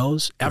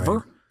PPOs ever.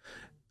 Right.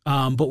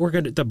 But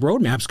the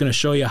roadmap's going to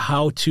show you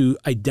how to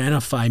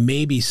identify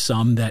maybe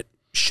some that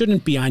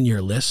shouldn't be on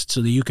your list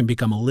so that you can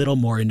become a little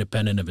more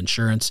independent of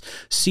insurance,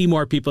 see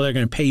more people that are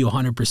going to pay you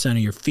 100% of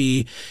your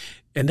fee,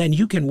 and then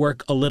you can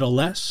work a little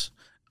less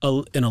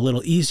and a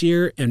little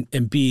easier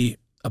and be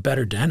a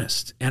better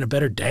dentist and a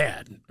better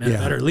dad and a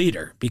better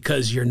leader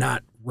because you're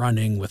not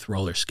running with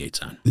roller skates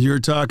on. You're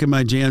talking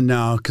my jam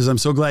now, because I'm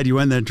so glad you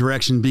went that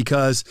direction,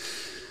 because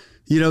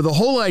the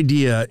whole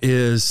idea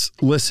is,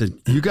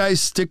 listen, you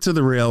guys stick to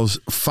the rails,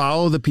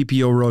 follow the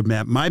PPO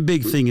roadmap. My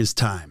big thing is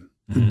time.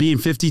 Mm-hmm. Being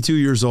 52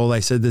 years old,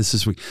 I said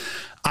this week.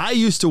 I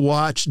used to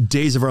watch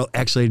Days of Our...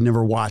 Actually, I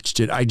never watched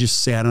it. I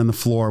just sat on the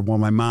floor while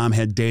my mom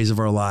had Days of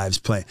Our Lives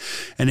play.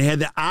 And they had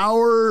the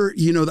hour,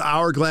 the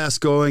hourglass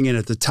going. And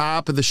at the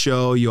top of the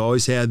show, you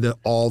always had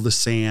all the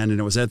sand, and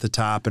it was at the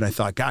top. And I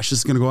thought, gosh, this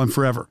is going to go on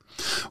forever.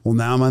 Well,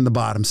 now I'm on the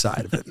bottom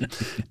side of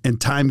it. And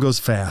time goes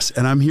fast.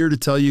 And I'm here to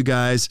tell you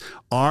guys,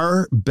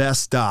 our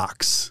best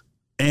docs,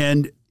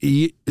 and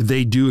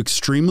they do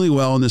extremely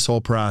well in this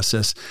whole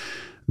process,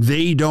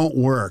 they don't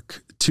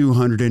work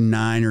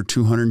 209 or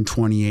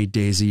 228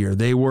 days a year.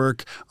 They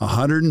work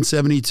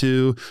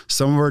 172.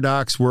 Some of our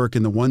docs work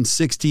in the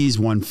 160s,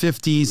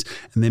 150s,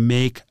 and they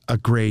make a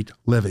great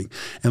living.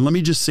 And let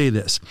me just say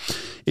this.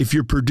 If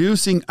you're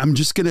producing, I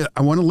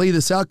want to lay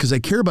this out because I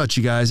care about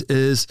you guys,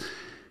 is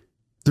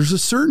there's a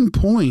certain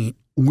point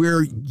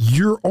where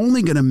you're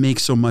only going to make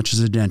so much as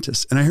a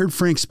dentist. And I heard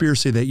Frank Spear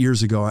say that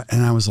years ago,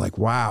 and I was like,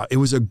 wow, it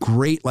was a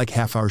great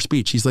half-hour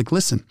speech. He's like,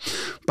 listen,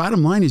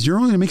 bottom line is you're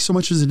only going to make so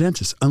much as a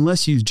dentist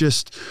unless you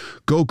just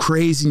go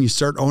crazy and you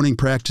start owning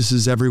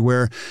practices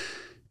everywhere.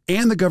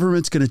 And the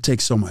government's going to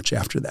take so much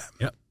after that.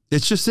 Yep.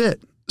 It's just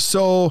it.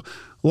 So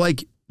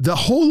the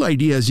whole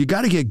idea is you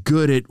got to get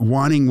good at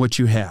wanting what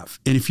you have.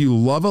 And if you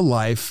love a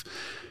life,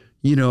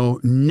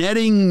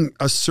 netting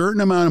a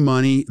certain amount of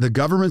money, the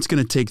government's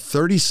going to take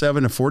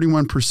 37 to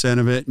 41%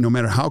 of it, no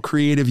matter how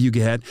creative you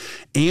get,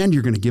 and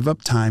you're going to give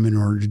up time in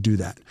order to do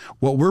that.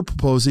 What we're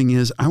proposing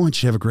is, I want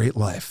you to have a great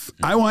life.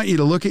 I want you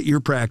to look at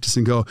your practice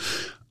and go,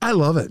 I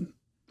love it.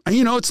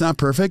 It's not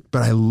perfect,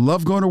 but I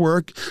love going to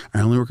work. I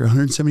only work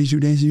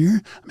 172 days a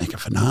year. I make a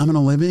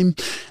phenomenal living,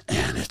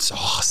 and it's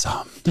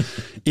awesome.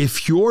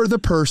 If you're the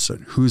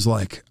person who's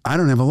like, I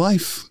don't have a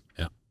life,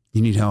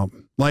 you need help.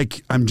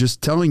 I'm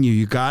just telling you,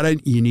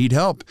 you need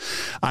help.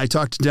 I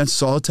talk to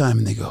dentists all the time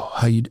and they go,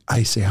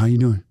 I say, how you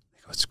doing?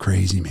 They go, it's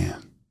crazy,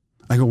 man.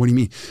 I go, what do you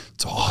mean?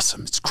 It's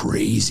awesome. It's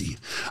crazy.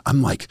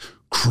 I'm like,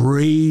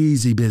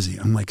 crazy busy.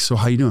 I'm like, so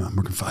how you doing? I'm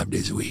working 5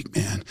 days a week,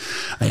 man.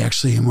 I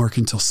actually am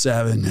working till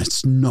 7.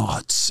 It's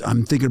nuts.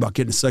 I'm thinking about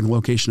getting a second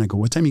location. I go,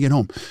 what time you get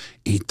home?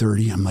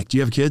 8:30. I'm like, do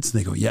you have kids? And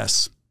they go,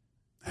 yes,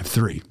 I have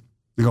 3.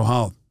 They go,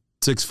 how?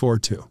 6, 4,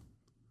 2. I'm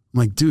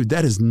like, dude,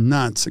 that is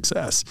not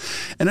success.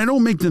 And I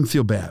don't make them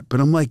feel bad, but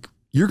I'm like,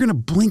 you're going to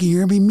blink and you're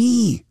going to be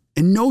me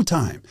in no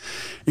time.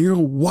 And you're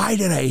going, why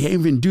did I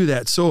even do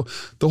that? So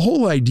the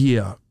whole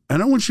idea, and I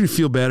don't want you to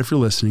feel bad if you're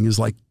listening, is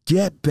like,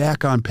 get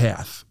back on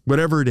path,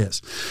 whatever it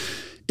is.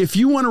 If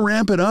you want to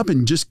ramp it up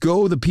and just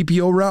go the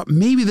PPO route,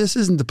 maybe this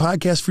isn't the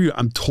podcast for you.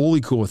 I'm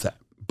totally cool with that.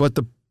 But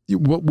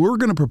what we're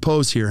going to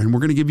propose here, and we're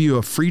going to give you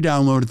a free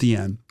download at the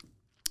end,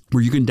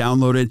 where you can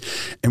download it,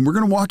 and we're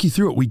going to walk you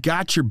through it. We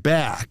got your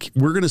back.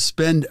 We're going to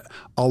spend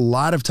a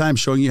lot of time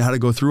showing you how to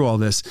go through all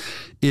this,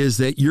 is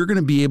that you're going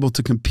to be able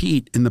to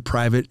compete in the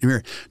private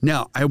area.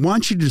 Now, I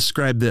want you to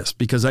describe this,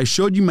 because I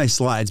showed you my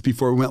slides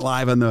before we went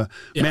live on the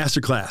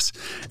masterclass,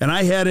 and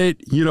I had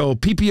it,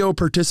 PPO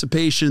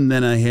participation,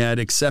 then I had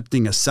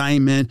accepting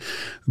assignment,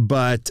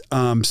 but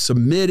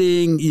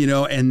submitting,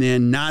 and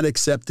then not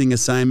accepting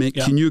assignment.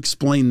 Yep. Can you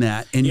explain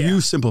that? And you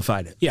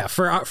simplified it. Yeah.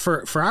 For our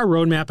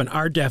roadmap and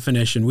our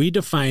definition, we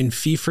define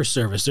fee for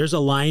service. There's a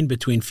line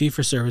between fee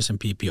for service and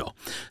PPO.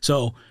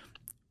 So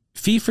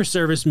fee for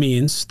service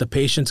means the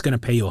patient's going to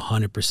pay you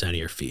 100% of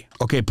your fee.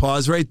 Okay,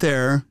 pause right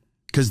there,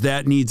 because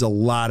that needs a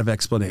lot of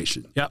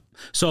explanation. Yep.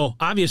 So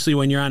obviously,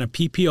 when you're on a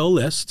PPO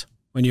list,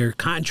 when you're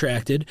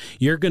contracted,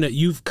 you've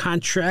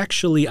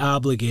contractually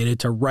obligated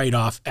to write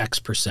off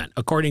X%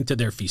 according to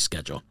their fee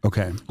schedule.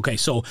 Okay. Okay.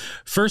 So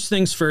first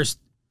things first,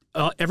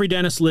 every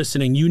dentist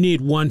listening, you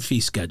need one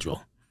fee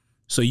schedule.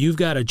 So you've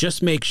got to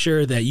just make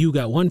sure that you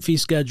got one fee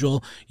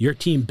schedule. Your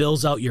team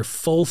bills out your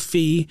full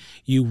fee.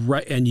 You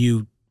write and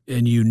you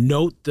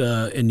note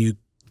and you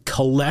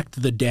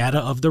collect the data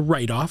of the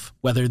write-off,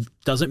 whether it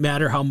doesn't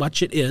matter how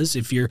much it is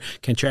if you're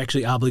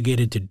contractually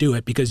obligated to do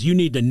it, because you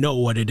need to know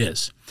what it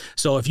is.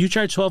 So if you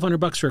charge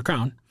 $1,200 for a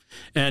crown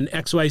and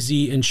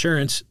XYZ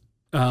insurance,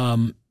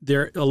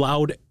 their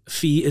allowed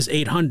fee is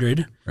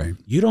 $800. Right.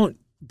 You don't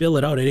bill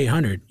it out at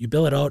 $800. You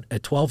bill it out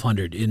at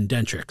 $1,200 in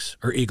Dentrix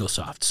or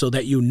EagleSoft, so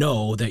that you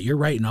know that you're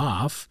writing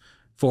off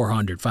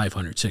 $400,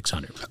 $500,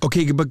 $600.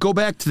 Okay, but go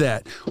back to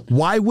that.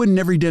 Why wouldn't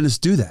every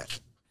dentist do that?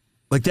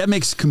 Like, that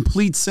makes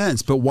complete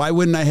sense, but why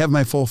wouldn't I have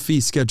my full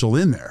fee schedule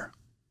in there?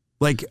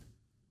 Like,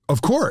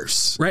 of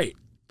course. Right.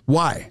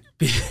 Why?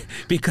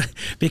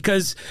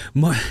 Because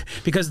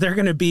they're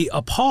going to be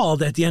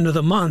appalled at the end of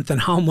the month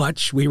and how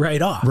much we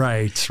write off.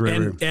 Right.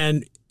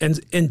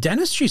 And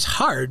dentistry's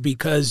hard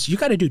because you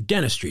got to do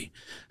dentistry.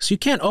 So you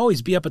can't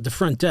always be up at the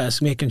front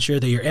desk making sure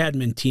that your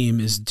admin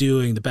team is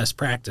doing the best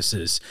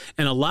practices.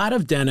 And a lot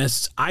of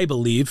dentists, I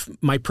believe,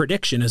 my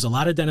prediction is a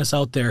lot of dentists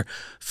out there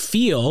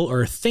feel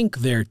or think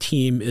their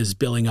team is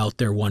billing out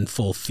their one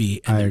full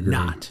fee, and they're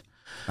not.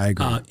 I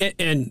agree.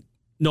 And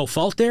no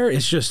fault there.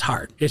 It's just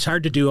hard. It's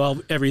hard to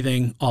do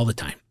everything all the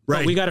time. Right.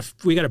 But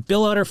we got to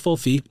bill out our full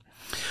fee.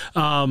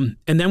 And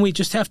then we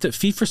just have to,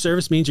 fee for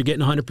service means you're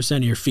getting 100%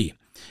 of your fee.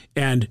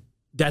 And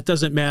that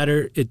doesn't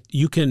matter.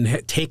 You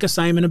can take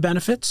assignment of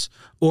benefits,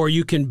 or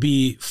you can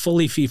be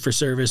fully fee for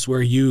service,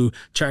 where you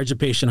charge the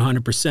patient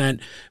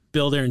 100%,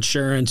 bill their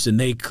insurance, and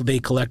they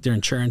collect their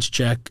insurance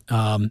check.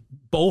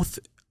 Both,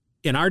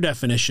 in our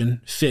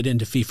definition, fit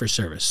into fee for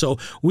service. So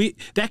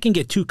that can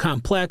get too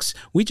complex.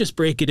 We just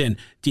break it in.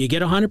 Do you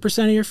get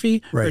 100% of your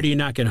fee, or do you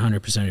not get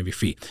 100% of your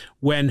fee?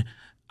 When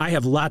I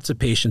have lots of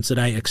patients that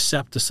I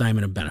accept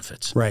assignment of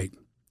benefits. Right.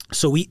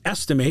 So we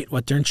estimate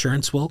what their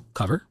insurance will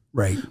cover.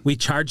 Right. We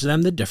charge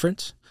them the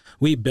difference.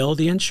 We bill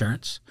the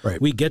insurance.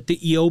 Right. We get the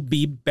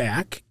EOB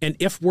back. And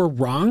if we're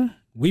wrong,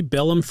 we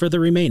bill them for the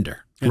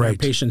remainder. And our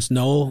patients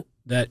know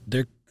that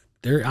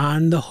they're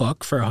on the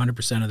hook for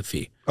 100% of the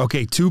fee.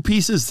 Okay, 2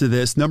 pieces to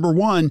this. Number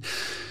one,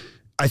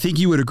 I think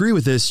you would agree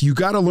with this. You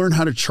got to learn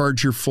how to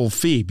charge your full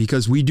fee,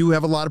 because we do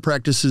have a lot of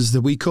practices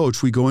that we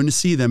coach. We go in to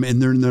see them,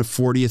 and they're in the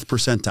 40th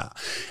percentile.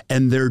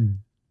 And they're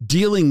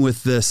dealing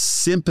with the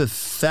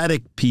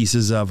sympathetic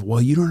pieces of,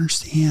 well, you don't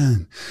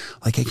understand.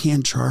 Like, I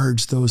can't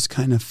charge those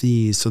kind of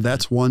fees. So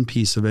that's one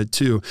piece of it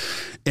too.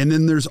 And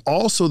then there's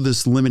also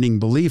this limiting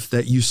belief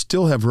that you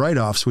still have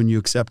write-offs when you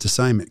accept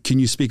assignment. Can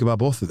you speak about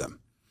both of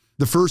them?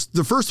 The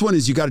first one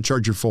is you got to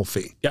charge your full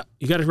fee. Yeah,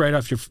 you got to write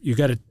off you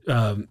got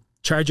to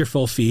charge your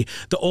full fee.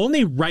 The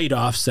only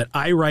write-offs that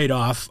I write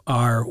off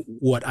are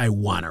what I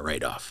want to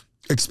write off.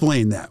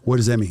 Explain that. What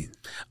does that mean?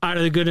 Out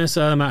of the goodness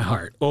of my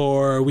heart,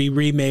 or we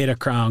remade a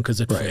crown because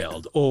it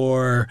failed,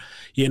 or,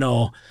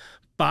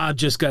 Bob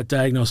just got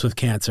diagnosed with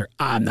cancer.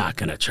 I'm not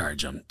going to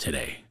charge him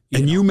today.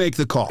 You make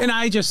the call. And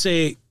I just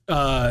say,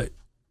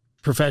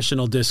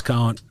 professional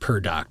discount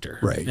per doctor.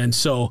 Right. And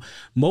so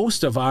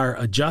most of our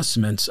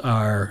adjustments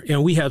are,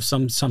 we have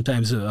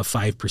sometimes a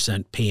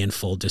 5% pay in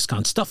full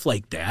discount, stuff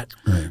like that.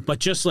 Right. But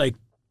just like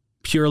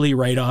purely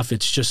write off,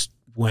 it's just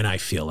when I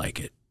feel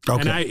like it.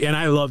 Okay. And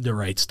I love to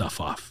write stuff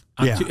off.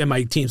 Yeah. And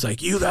my team's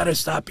like, you got to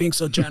stop being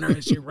so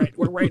generous. You're right.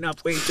 We're writing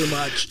off way too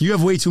much. You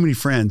have way too many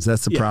friends.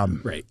 That's the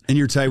problem. Right. And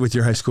you're tight with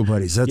your high school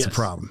buddies. That's the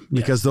problem.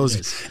 Because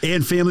those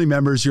and family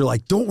members, you're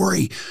like, don't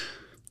worry.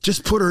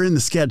 Just put her in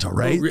the schedule,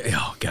 right?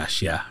 Oh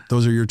gosh. Yeah.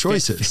 Those are your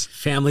choices.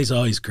 Family's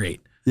always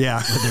great.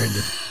 Yeah.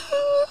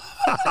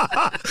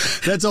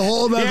 That's a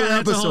whole nother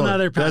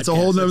episode. That's a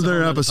whole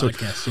nother episode.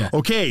 Podcast, yeah.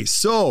 Okay.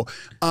 So,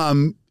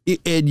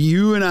 and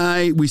you and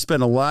I, we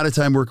spend a lot of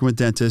time working with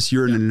dentists.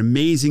 You're in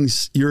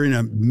you're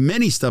in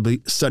many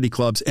study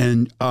clubs.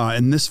 And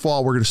this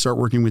fall, we're going to start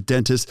working with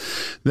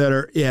dentists that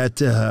are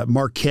at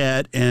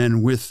Marquette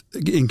and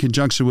in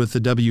conjunction with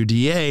the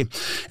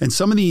WDA. And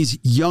some of these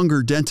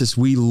younger dentists,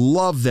 we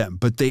love them,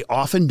 but they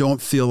often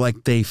don't feel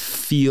like they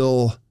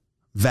feel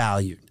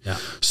valued. Yeah.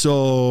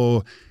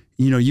 So,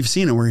 you've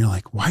seen it where you're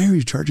like, why are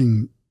you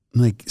charging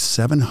like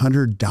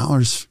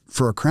 $700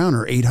 for a crown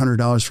or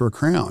 $800 for a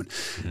crown?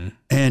 Mm-hmm.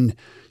 And,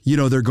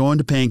 they're going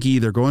to Pankey,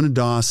 they're going to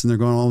Dawson, they're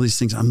going to all these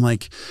things. I'm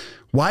like,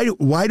 why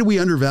do we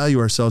undervalue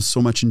ourselves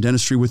so much in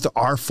dentistry with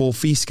our full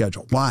fee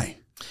schedule? Why?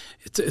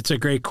 It's a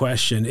great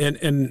question.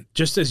 And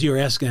just as you were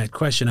asking that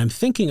question, I'm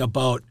thinking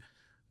about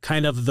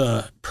kind of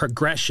the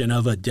progression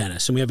of a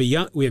dentist. And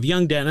we have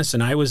young dentists,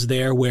 and I was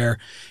there where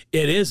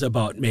it is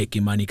about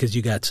making money because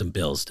you got some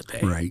bills to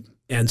pay. Right.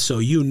 And so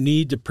you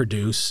need to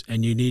produce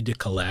and you need to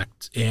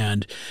collect,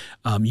 and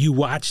you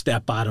watch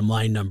that bottom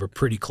line number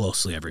pretty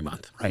closely every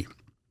month. Right.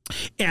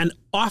 And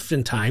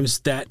oftentimes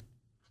that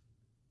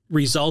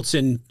results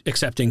in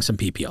accepting some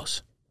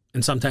PPOs,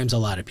 and sometimes a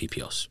lot of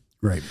PPOs.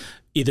 Right.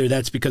 Either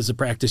that's because the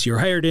practice you're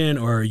hired in,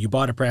 or you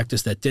bought a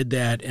practice that did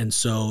that. And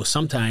so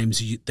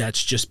sometimes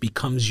that's just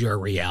becomes your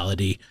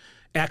reality,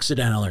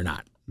 accidental or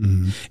not.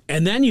 Mm-hmm.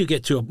 And then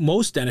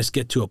most dentists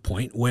get to a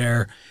point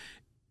where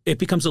it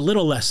becomes a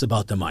little less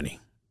about the money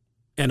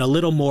and a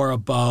little more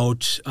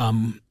about,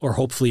 or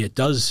hopefully it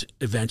does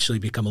eventually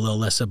become a little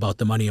less about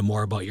the money and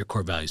more about your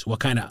core values.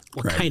 What kind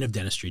of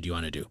dentistry do you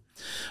want to do?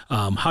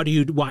 How do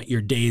you want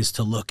your days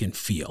to look and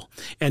feel?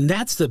 And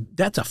that's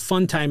a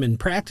fun time in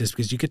practice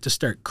because you get to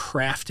start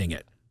crafting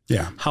it.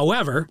 Yeah.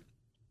 However,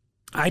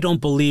 I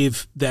don't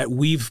believe that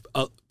we've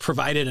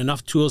provided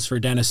enough tools for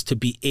dentists to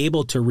be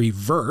able to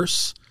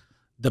reverse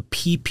the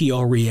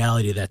PPO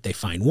reality that they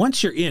find.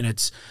 Once you're in,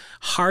 it's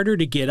harder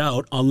to get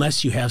out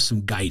unless you have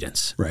some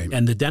guidance. Right.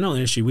 And the dental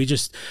industry,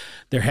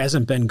 there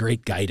hasn't been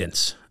great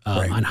guidance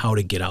on how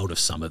to get out of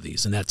some of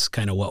these. And that's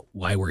kind of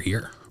why we're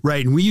here.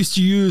 Right. And we used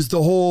to use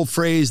the whole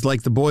phrase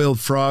like the boiled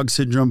frog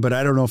syndrome, but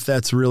I don't know if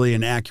that's really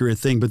an accurate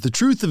thing. But the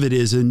truth of it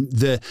is,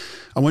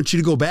 I want you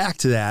to go back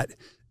to that,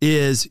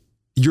 is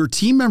your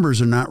team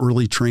members are not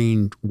really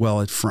trained well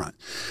at front.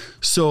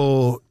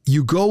 So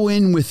you go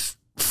in with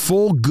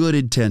full good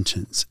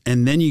intentions,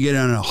 and then you get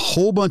on a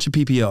whole bunch of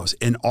PPOs,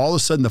 and all of a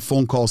sudden the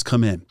phone calls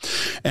come in,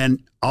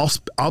 and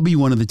I'll be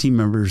one of the team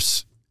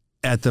members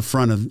at the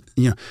front of,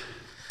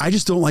 I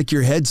just don't like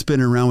your head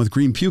spinning around with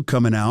green puke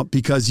coming out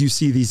because you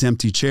see these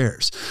empty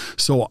chairs.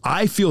 So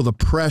I feel the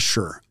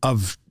pressure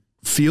of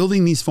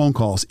fielding these phone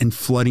calls and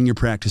flooding your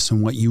practice.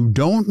 And what you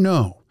don't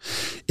know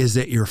is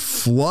that you're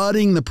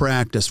flooding the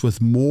practice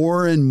with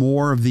more and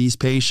more of these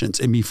patients.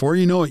 And before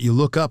you know it, you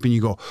look up and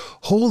you go,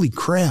 holy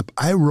crap,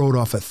 I wrote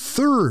off a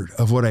third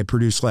of what I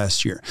produced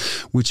last year,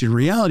 which in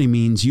reality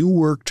means you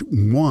worked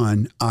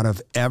 1 out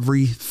of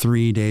every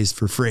 3 days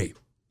for free.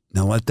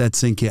 Now let that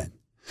sink in.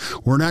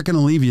 We're not going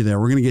to leave you there.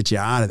 We're going to get you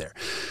out of there.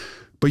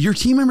 But your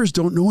team members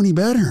don't know any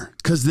better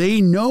because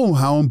they know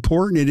how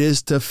important it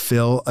is to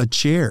fill a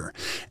chair.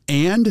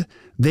 And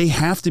they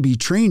have to be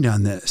trained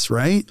on this,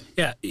 right?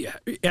 Yeah,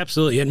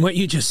 absolutely. And what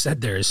you just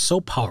said there is so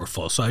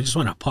powerful. So I just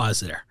want to pause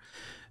there.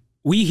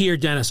 We hear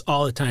dentists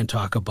all the time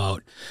talk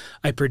about,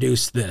 I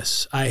produced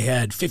this. I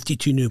had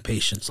 52 new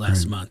patients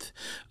last month.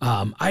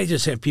 I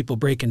just have people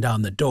breaking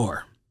down the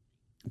door.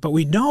 But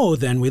we know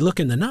then we look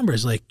in the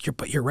numbers like,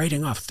 you're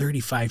writing off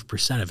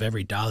 35% of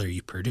every dollar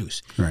you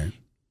produce. Right.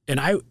 And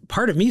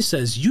part of me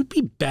says you'd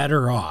be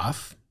better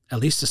off, at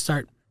least to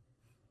start,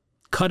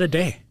 cut a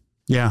day.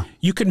 Yeah.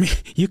 You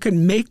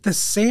can make the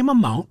same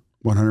amount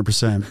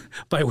 100%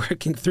 by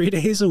working 3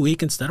 days a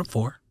week instead of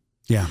 4.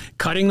 Yeah.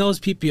 Cutting those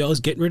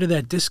PPOs, getting rid of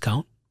that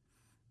discount.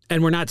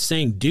 And we're not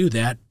saying do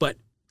that, but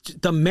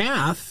the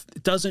math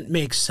doesn't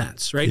make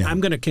sense, right? Yeah.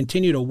 I'm going to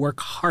continue to work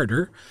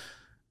harder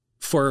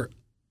for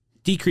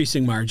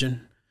decreasing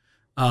margin.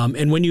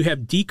 And when you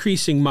have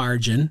decreasing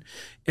margin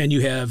and you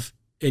have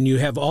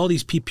all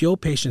these PPO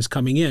patients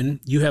coming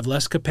in, you have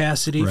less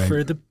capacity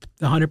for the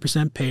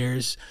 100%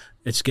 payers.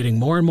 It's getting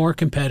more and more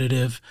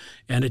competitive,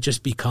 and it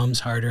just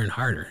becomes harder and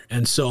harder.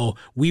 And so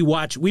we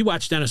watch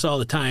dentists all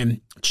the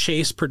time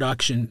chase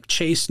production,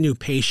 chase new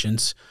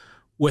patients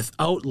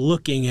without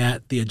looking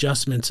at the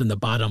adjustments in the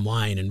bottom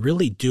line and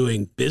really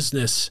doing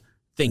business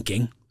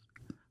thinking.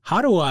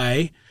 How do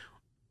I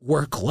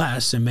work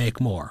less and make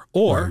more?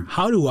 Or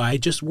how do I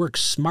just work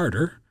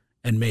smarter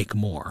and make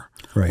more?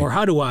 Right. Or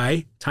how do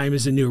I, time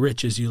is the new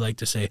rich, as you like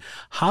to say,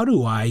 how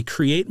do I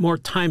create more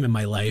time in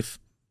my life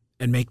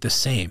and make the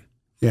same?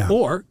 Yeah.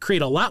 Or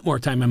create a lot more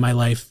time in my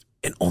life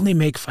and only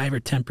make 5 or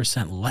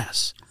 10%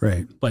 less.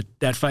 Right. But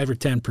that 5 or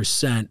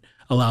 10%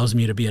 allows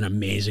me to be an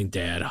amazing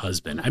dad,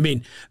 husband. I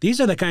mean,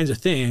 these are the kinds of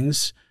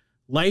things,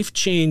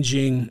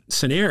 life-changing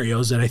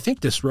scenarios that I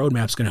think this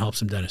roadmap's going to help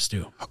some dentists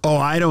do. Oh,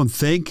 I don't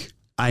think,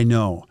 I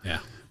know. Yeah.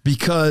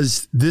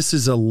 Because this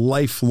is a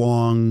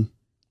lifelong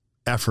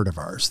effort of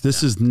ours.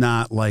 This is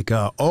not like,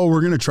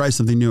 we're going to try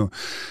something new.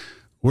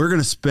 We're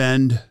going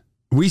to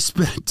we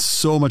spent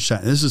so much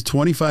time. This is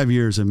 25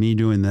 years of me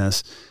doing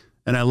this.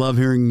 And I love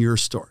hearing your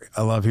story.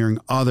 I love hearing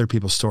other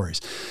people's stories.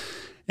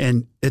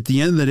 And at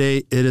the end of the day,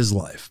 it is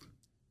life.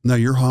 Now,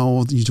 you're how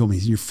old? You told me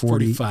you're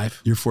 40.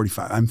 45. You're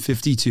 45. I'm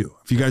 52.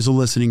 If you guys are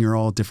listening, you're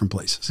all at different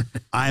places.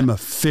 I'm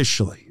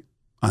officially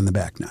on the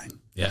back nine.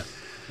 Yeah.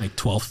 Like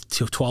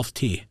 12th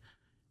tee.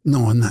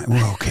 No, I'm not.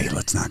 Well, okay,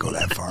 let's not go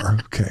that far.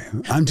 Okay.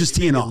 I'm just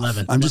teeing off.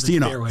 I'm just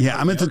teeing off. Yeah,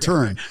 I'm at the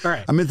turn. All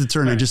right. I'm at the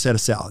turn. I just had a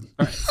salad.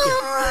 All right.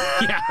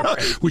 Yeah.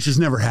 Right. Which has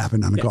never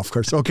happened on a golf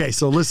course. Okay,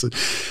 so listen.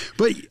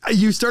 But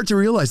you start to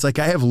realize, like,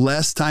 I have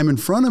less time in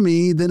front of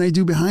me than I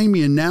do behind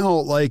me. And now,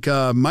 like,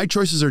 my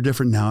choices are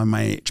different now in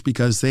my age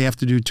because they have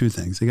to do two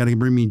things. They got to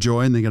bring me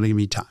joy and they got to give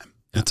me time.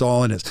 That's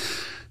all it is.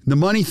 The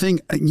money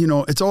thing,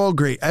 it's all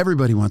great.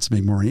 Everybody wants to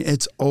make more money.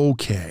 It's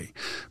okay.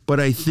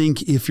 But I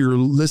think if you're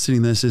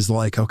listening to this is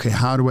like, okay,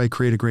 how do I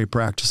create a great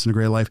practice and a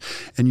great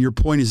life? And your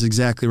point is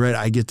exactly right.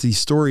 I get these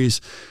stories.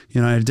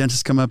 I had a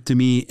dentist come up to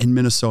me in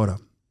Minnesota.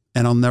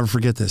 And I'll never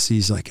forget this.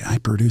 He's like, I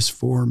produce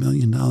 $4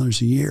 million a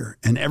year.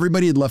 And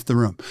everybody had left the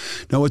room.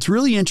 Now, what's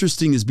really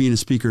interesting is being a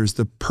speaker is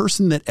the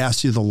person that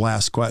asks you the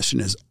last question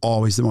is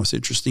always the most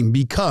interesting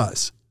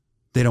because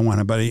they don't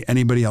want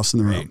anybody else in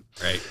the room.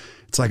 Right.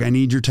 It's like, I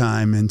need your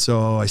time. And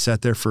so I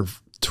sat there for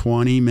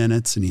 20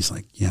 minutes and he's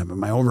like, yeah, but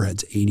my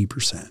overhead's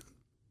 80%.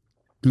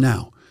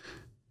 Now,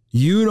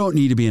 you don't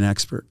need to be an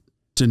expert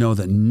to know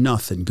that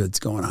nothing good's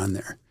going on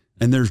there.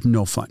 And there's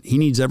no fun. He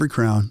needs every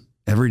crown,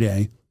 every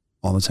day,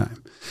 all the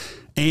time.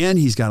 And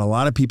he's got a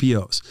lot of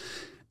PPOs.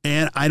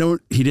 And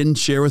he didn't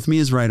share with me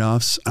his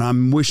write-offs.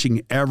 I'm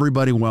wishing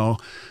everybody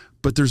well,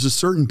 but there's a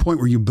certain point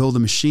where you build a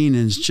machine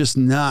and it's just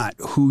not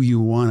who you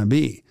want to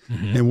be.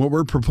 Mm-hmm. And what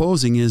we're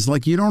proposing is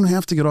like, you don't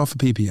have to get off of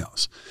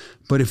PPOs,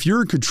 but if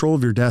you're in control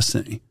of your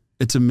destiny,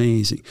 it's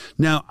amazing.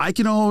 Now, I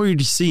can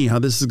already see how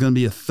this is going to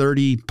be a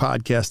 30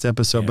 podcast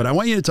episode, but I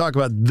want you to talk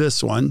about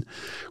this one,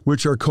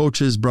 which our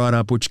coaches brought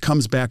up, which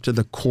comes back to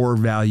the core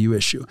value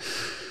issue.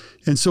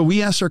 And so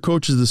we asked our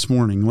coaches this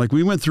morning, like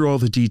we went through all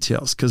the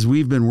details because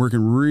we've been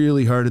working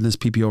really hard in this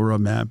PPO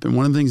roadmap. And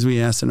one of the things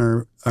we asked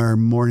in our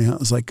morning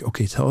was like,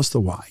 okay, tell us the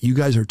why. You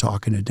guys are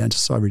talking to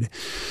dentists every day.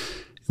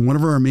 And one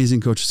of our amazing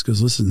coaches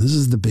goes, listen, this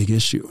is the big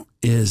issue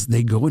is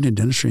they go into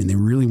dentistry and they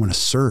really want to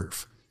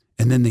serve.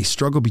 And then they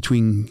struggle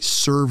between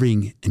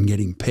serving and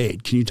getting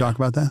paid. Can you talk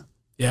about that?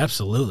 Yeah,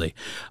 absolutely.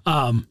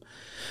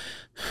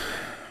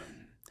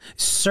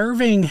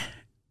 Serving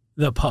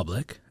the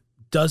public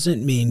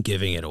doesn't mean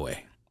giving it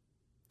away.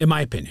 In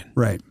my opinion.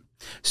 Right.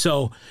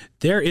 So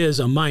there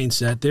is a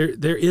mindset,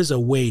 there is a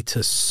way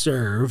to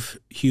serve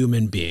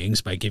human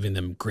beings by giving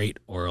them great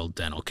oral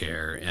dental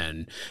care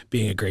and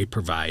being a great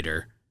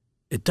provider.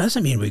 It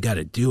doesn't mean we got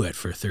to do it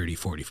for 30,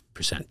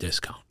 40%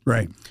 discount.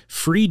 Right.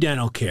 Free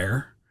dental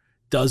care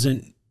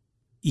doesn't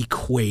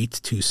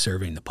equate to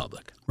serving the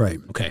public. Right.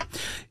 Okay.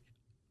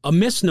 A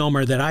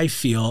misnomer that I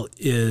feel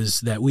is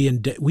that we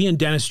in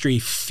dentistry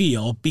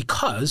feel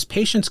because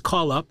patients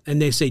call up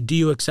and they say, do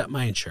you accept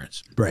my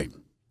insurance? Right.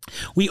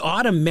 We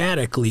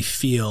automatically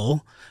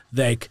feel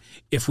like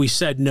if we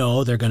said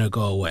no, they're going to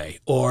go away,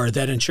 or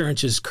that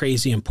insurance is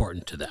crazy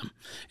important to them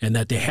and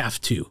that they have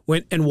to.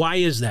 And why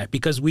is that?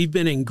 Because we've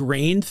been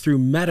ingrained through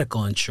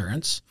medical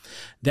insurance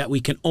that we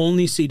can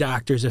only see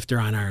doctors if they're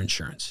on our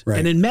insurance. Right.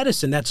 And in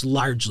medicine, that's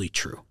largely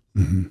true.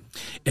 Mm-hmm.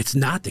 It's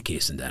not the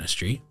case in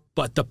dentistry,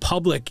 but the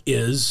public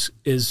is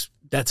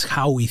that's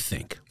how we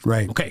think.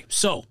 Right. Okay.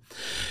 So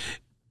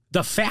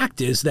the fact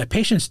is that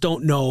patients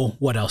don't know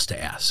what else to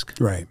ask.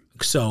 Right.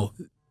 So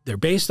they're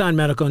based on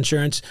medical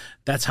insurance.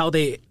 That's how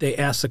they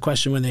ask the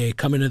question when they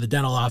come into the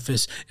dental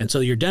office. And so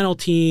your dental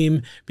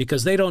team,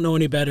 because they don't know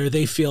any better,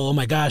 they feel, oh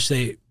my gosh,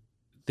 they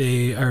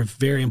are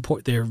very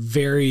important. They're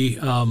very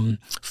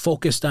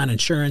focused on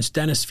insurance.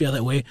 Dentists feel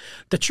that way.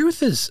 The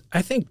truth is,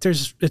 I think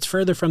it's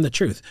further from the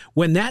truth.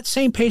 When that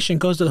same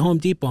patient goes to the Home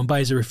Depot and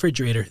buys a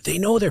refrigerator, they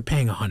know they're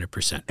paying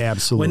 100%.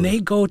 Absolutely. When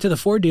they go to the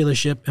Ford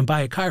dealership and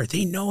buy a car,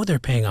 they know they're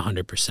paying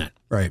 100%.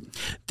 Right.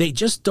 They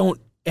just don't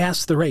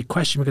ask the right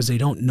question because they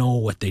don't know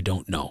what they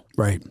don't know.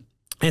 Right.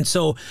 And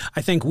so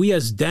I think we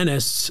as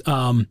dentists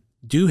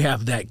do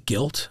have that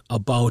guilt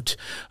about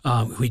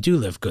we do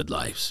live good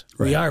lives.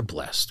 Right. We are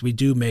blessed. We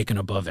do make an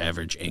above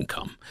average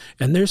income.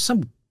 And there's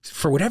some,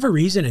 for whatever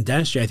reason in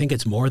dentistry, I think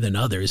it's more than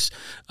others.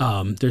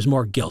 There's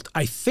more guilt.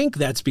 I think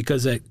that's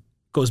because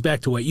goes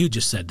back to what you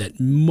just said, that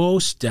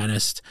most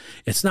dentists,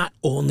 it's not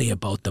only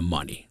about the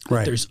money.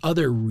 Right. There's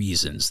other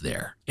reasons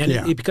there.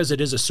 And because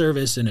it is a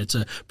service and it's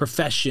a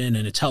profession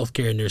and it's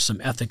healthcare, and there's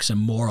some ethics and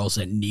morals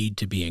that need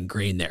to be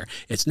ingrained there.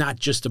 It's not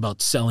just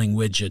about selling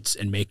widgets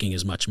and making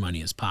as much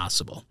money as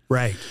possible.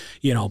 Right.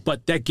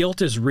 But that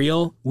guilt is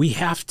real. We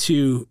have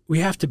to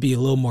be a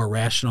little more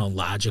rational and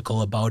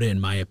logical about it, in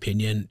my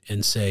opinion,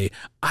 and say,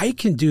 I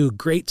can do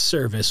great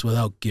service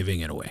without giving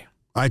it away.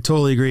 I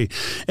totally agree.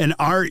 And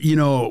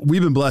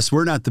we've been blessed.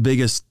 We're not the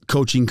biggest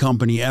coaching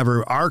company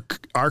ever. Our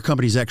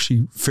company is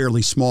actually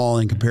fairly small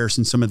in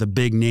comparison to some of the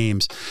big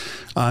names.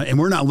 And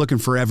we're not looking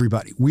for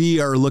everybody. We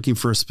are looking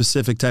for a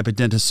specific type of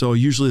dentist. So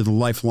usually the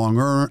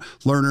lifelong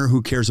learner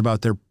who cares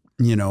about their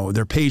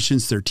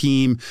patients, their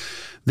team.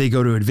 They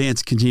go to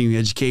advanced continuing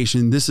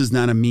education. This is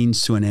not a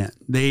means to an end.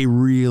 They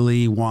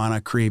really want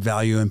to create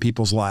value in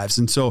people's lives.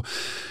 And so,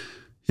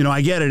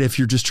 I get it. If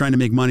you're just trying to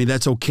make money,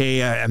 that's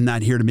okay. I'm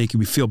not here to make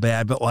you feel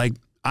bad, but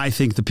I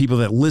think the people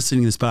that are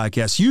listening to this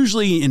podcast,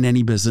 usually in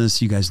any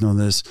business, you guys know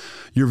this,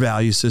 your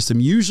value system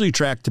usually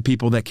attract to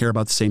people that care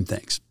about the same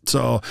things.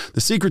 So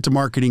the secret to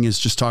marketing is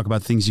just talk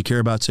about things you care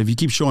about. So if you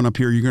keep showing up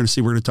here, you're going to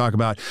see we're going to talk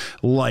about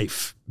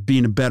life,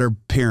 being a better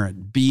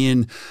parent,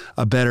 being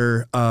a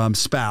better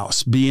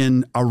spouse,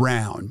 being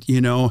around.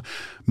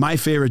 My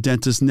favorite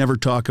dentists never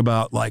talk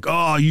about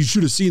oh, you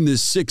should have seen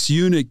this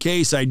 6-unit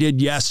case I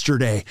did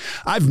yesterday.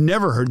 I've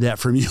never heard that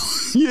from you.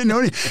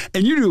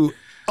 And you do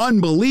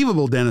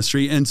unbelievable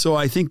dentistry. And so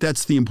I think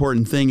that's the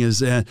important thing is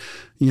that,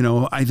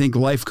 I think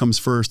life comes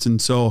first. And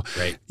so,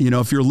 right.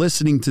 If you're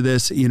listening to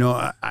this,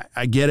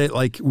 I get it.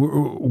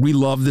 We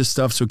love this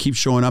stuff. So keep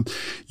showing up.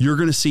 You're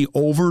going to see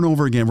over and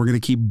over again, we're going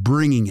to keep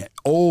bringing it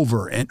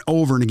over and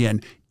over and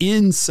again,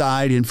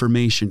 inside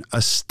information,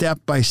 a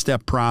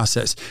step-by-step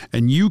process.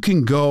 And you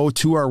can go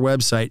to our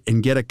website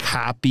and get a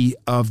copy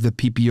of the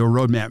PPO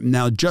roadmap.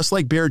 Now, just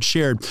like Barrett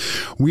shared,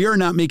 we are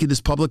not making this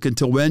public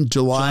until when?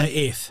 July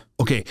 8th.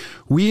 Okay.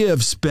 We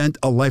have spent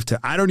a lifetime.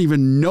 I don't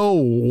even know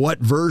what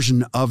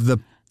version of the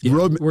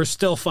roadmap. We're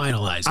still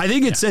finalizing. I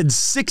think it said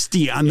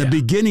 60 on the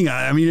beginning.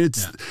 I mean,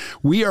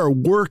 we are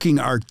working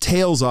our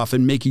tails off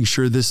and making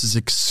sure this is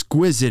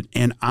exquisite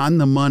and on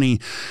the money.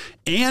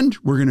 And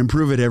we're going to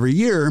improve it every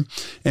year.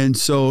 And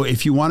so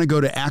if you want to go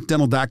to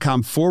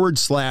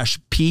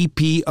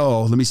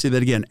actdental.com/PPO, let me say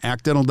that again,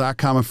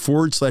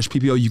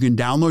 actdental.com/PPO, you can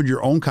download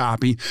your own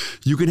copy.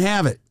 You can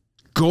have it.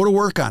 Go to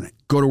work on it.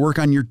 Go to work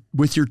on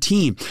with your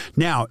team.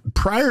 Now,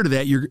 prior to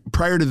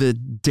the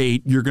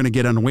date, you're going to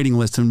get on a waiting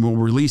list and we'll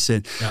release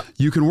it. Yep.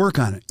 You can work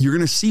on it. You're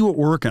going to see what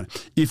we're working on.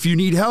 If you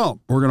need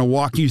help, we're going to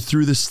walk you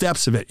through the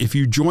steps of it. If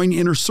you join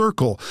Inner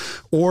Circle,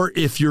 or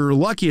if you're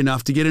lucky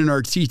enough to get in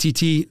our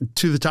TTT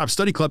to the Top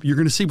Study Club, you're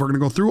going to see we're going to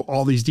go through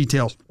all these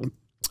details.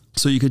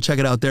 So you can check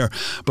it out there.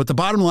 But the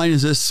bottom line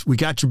is this: we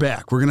got your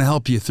back. We're going to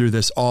help you through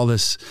all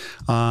this.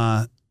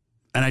 And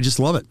I just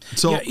love it.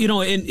 So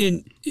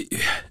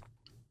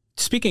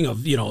speaking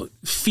of,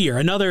 fear,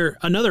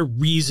 another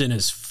reason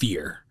is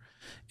fear.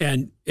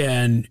 And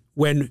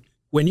when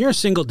you're a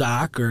single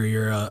doc or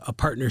you're a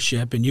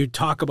partnership and you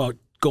talk about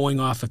going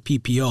off of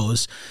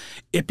PPOs,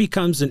 it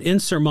becomes an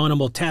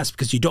insurmountable task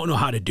because you don't know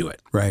how to do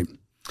it. Right.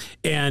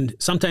 And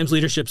sometimes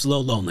leadership's a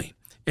little lonely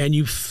and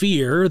you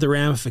fear the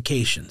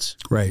ramifications.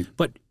 Right.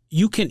 But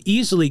you can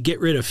easily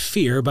get rid of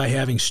fear by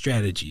having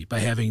strategy, by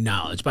having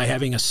knowledge, by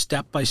having a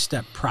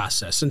step-by-step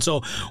process. And so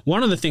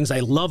one of the things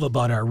I love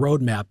about our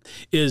roadmap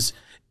is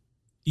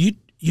you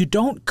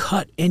don't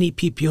cut any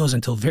PPOs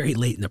until very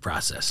late in the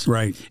process.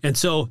 Right. And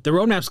so the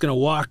roadmap's going to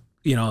walk,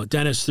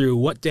 dentists through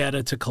what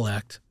data to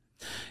collect.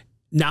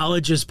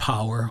 Knowledge is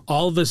power.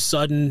 All of a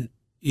sudden,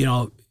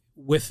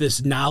 with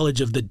this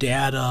knowledge of the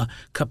data,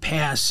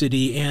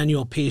 capacity,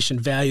 annual patient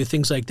value,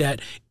 things like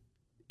that,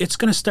 it's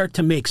going to start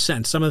to make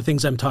sense. Some of the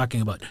things I'm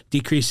talking about,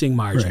 decreasing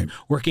margin, right,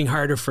 working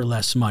harder for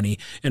less money,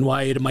 and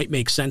why it might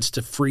make sense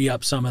to free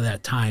up some of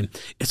that time.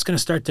 It's going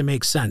to start to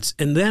make sense.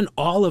 And then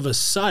all of a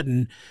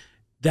sudden,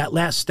 that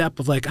last step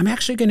of I'm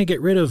actually going to get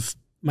rid of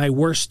my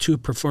worst 2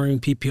 performing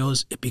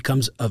PPOs, it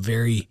becomes a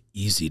very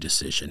easy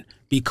decision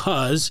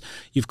because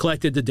you've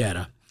collected the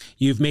data.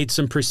 You've made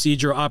some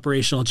procedural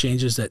operational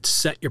changes that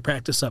set your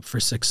practice up for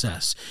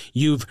success.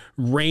 You've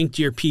ranked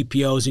your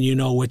PPOs and you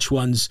know which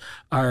ones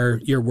are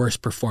your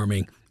worst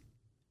performing.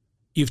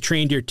 You've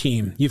trained your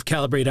team. You've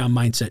calibrated on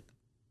mindset.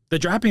 The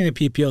dropping the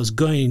PPO is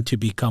going to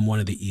become one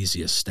of the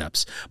easiest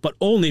steps, but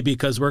only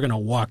because we're going to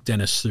walk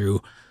dentists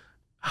through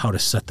how to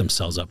set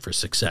themselves up for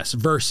success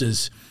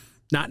versus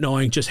not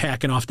knowing, just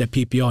hacking off that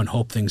PPO and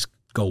hope things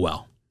go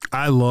well.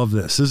 I love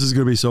this. This is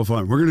going to be so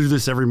fun. We're going to do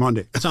this every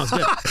Monday. Sounds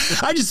good.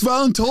 I just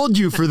told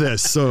you for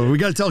this. So we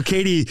got to tell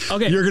Katie,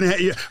 you're going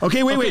to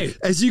wait.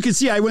 As you can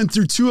see, I went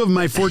through 2 of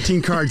my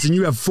 14 cards and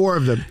you have 4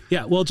 of them.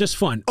 Yeah. Well, just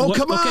fun. Oh,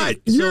 come on.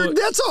 So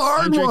that's a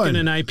hard one. I'm drinking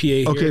an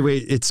IPA Okay, here.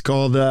 wait. It's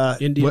called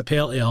Indian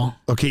Pale Ale.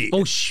 Okay.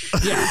 Oh,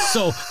 yeah.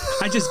 So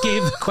I just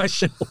gave the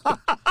question.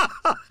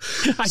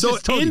 So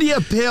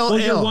India Pale Ale.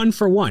 You're 1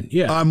 for 1.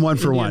 Yeah. I'm 1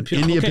 for 1.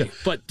 India Pale.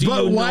 But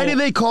why do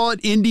they call it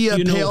India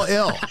Pale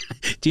Ale?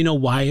 Do you know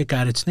why it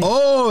got its name?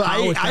 Oh,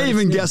 I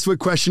even guessed what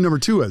question number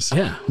 2 is.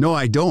 Yeah. No,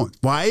 I don't.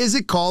 Why is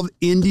it called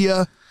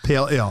India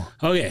Pale Ale?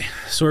 Okay.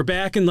 So we're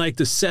back in like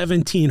the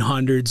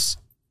 1700s.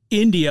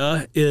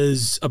 India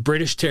is a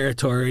British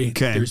territory.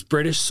 Okay. There's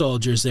British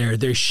soldiers there.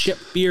 There's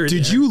shipped beer there.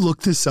 Did you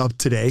look this up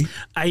today?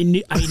 I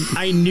knew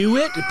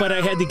it, but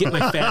I had to get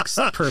my facts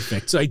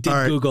perfect. So I did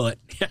Google it.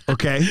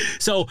 Okay.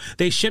 So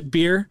they ship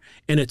beer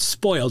and it's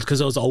spoiled because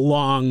it was a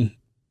long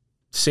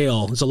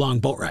sail. It's a long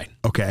boat ride.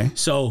 Okay.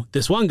 So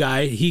this one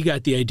guy, he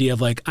got the idea of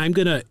like, I'm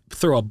going to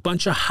throw a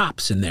bunch of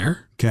hops in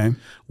there, Okay.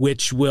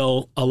 which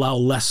will allow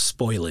less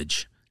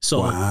spoilage.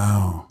 So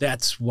Wow.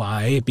 that's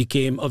why it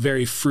became a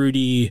very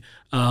fruity,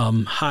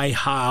 high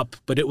hop,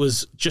 but it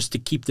was just to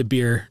keep the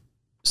beer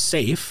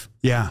safe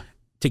Yeah.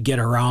 to get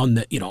around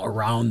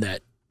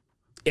that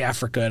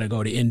Africa to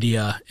go to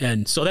India.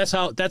 And so that's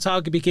how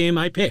it became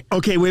IPA.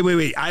 Okay,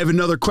 wait. I have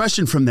another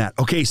question from that.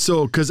 Okay,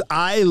 so because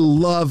I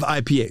love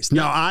IPAs.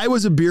 Now, I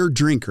was a beer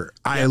drinker.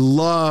 I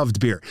loved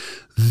beer.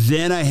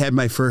 Then I had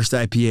my first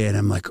IPA, and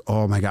I'm like,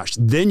 oh my gosh.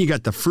 Then you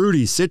got the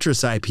fruity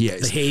citrus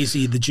IPAs. The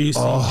hazy, the juicy.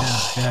 Now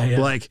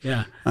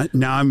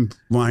I'm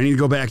wanting to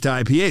go back to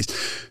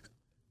IPAs.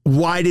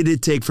 Why did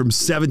it take from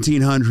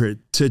 1700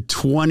 to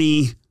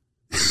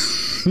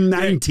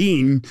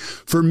 2019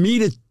 for me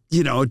to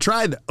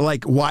try that?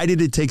 Like, why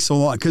did it take so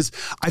long? Because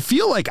I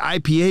feel like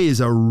IPA is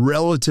a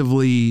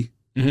relatively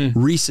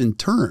recent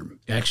term.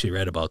 I actually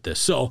read about this.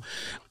 So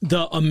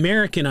the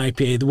American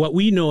IPA, what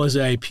we know as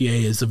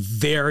IPA, is a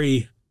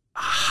very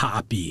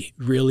hoppy,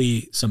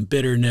 really some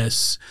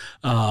bitterness.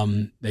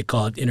 They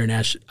call it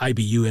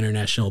IBU,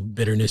 International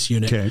Bitterness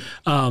Unit. Okay.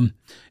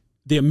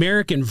 The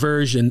American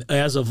version,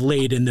 as of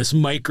late, in this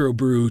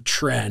microbrew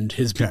trend,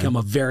 has become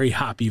a very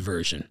hoppy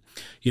version.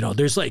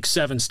 There's like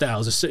 7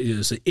 styles.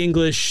 There's an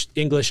English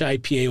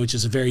IPA, which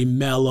is a very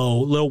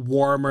mellow, a little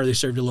warmer. They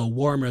served a little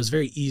warmer. It's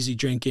very easy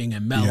drinking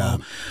and mellow.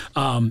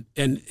 Yeah.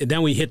 And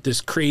then we hit this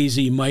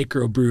crazy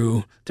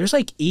microbrew. There's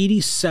like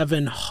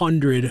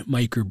 8,700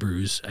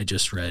 microbrews I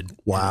just read in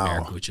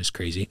America, which is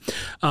crazy.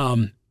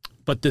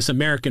 But this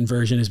American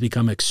version has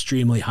become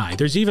extremely high.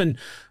 There's even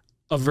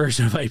a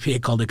version of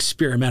IPA called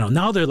experimental.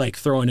 Now they're like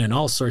throwing in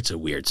all sorts of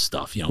weird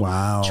stuff,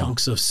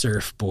 chunks of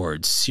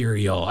surfboards,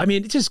 cereal. I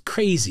mean, it's just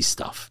crazy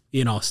stuff,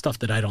 stuff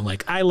that I don't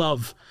like. I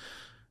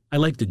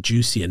like the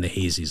juicy and the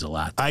hazies a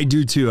lot. I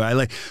do too.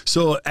 And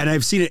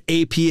I've seen it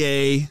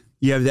APA.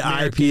 You have the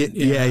American,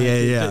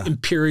 IPA. Yeah. The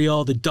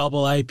Imperial, the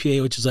double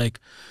IPA, which is like,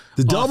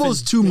 the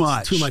double's too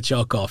much. Too much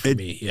alcohol for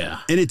me,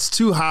 yeah. And it's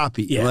too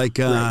hoppy. Yeah,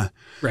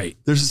 right.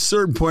 There's a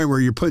certain point where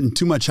you're putting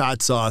too much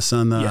hot sauce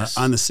on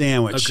the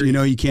sandwich. Agreed.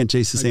 You can't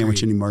taste the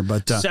sandwich anymore.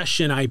 But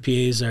session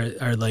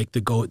IPAs are like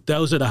the go.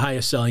 Those are the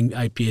highest selling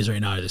IPAs right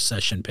now. Are the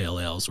session pale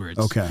ales, where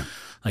it's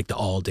like the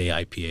all day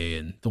IPA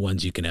and the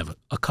ones you can have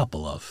a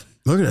couple of.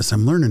 Look at us!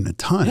 I'm learning a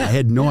ton. I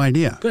had no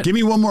idea. Good. Give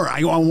me one more.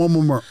 I want one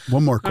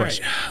more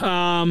question.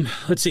 All right.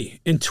 Let's see.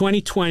 In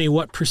 2020,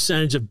 what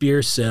percentage of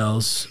beer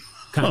sales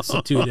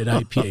constituted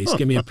IPAs?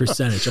 Give me a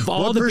percentage of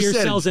all the beer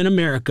sales in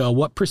America.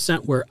 What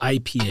percent were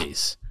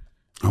IPAs?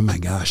 Oh my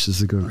gosh, this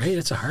is a good one. Right,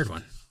 it's a hard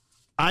one.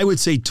 I would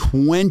say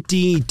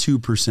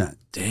 22%.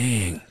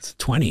 Dang, it's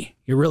 20.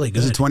 You're really good.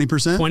 Is it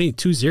 20%? 20.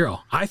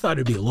 I thought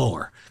it'd be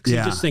lower. Because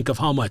you just think of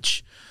how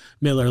much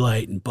Miller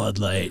Lite and Bud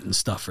Light and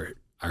stuff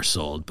are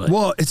sold. But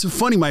it's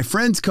funny. My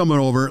friends coming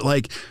over,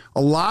 like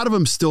a lot of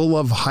them still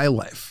love High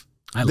Life.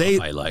 I love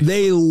High Life.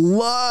 They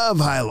love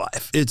High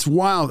Life. It's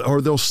wild. Or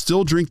they'll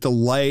still drink the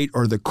Light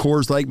or the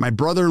Coors Light. My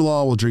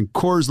brother-in-law will drink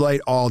Coors Light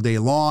all day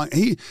long.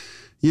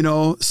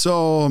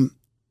 So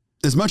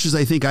as much as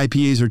I think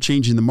IPAs are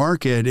changing the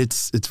market,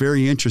 it's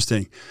very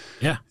interesting.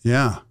 Yeah.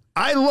 Yeah.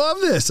 I love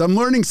this. I'm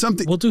learning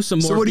something. We'll do some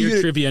more beer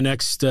trivia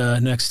next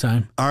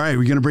time. All right.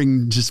 We're going to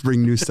bring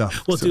new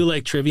stuff. We'll do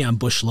like trivia on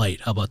Busch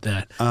Light. How about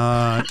that?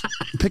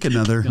 Pick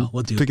another.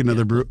 Pick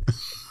another brew.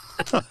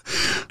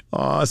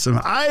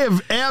 Awesome. I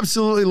have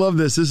absolutely loved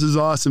this. This is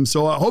awesome.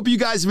 So I hope you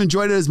guys have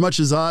enjoyed it as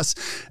much as us.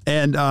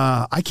 And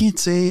I can't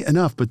say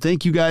enough, but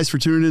thank you guys for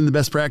tuning in to the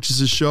Best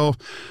Practices Show.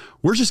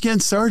 We're just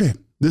getting started.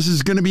 This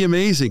is going to be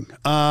amazing.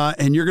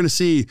 And you're going to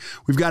see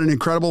we've got an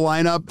incredible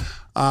lineup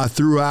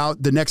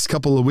throughout the next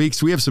couple of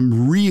weeks. We have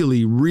some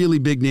really, really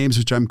big names,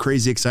 which I'm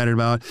crazy excited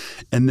about.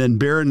 And then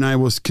Barrett and I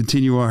will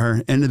continue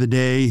our end of the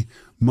day,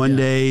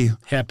 Monday.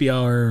 Happy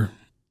hour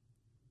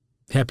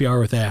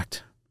with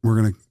ACT.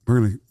 We'll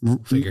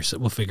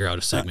figure out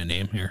a segment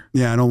name here.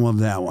 Yeah, I don't love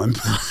that one.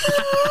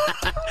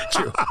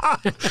 True.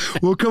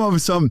 We'll come up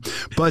with something.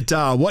 But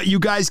what you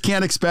guys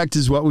can't expect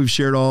is what we've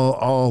shared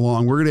all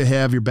along. We're going to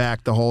have your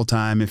back the whole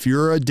time. If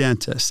you're a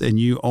dentist and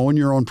you own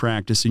your own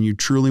practice and you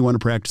truly want to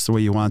practice the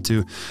way you want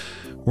to,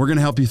 we're going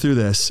to help you through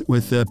this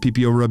with the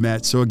PPO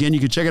roadmap. So again, you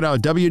can check it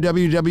out,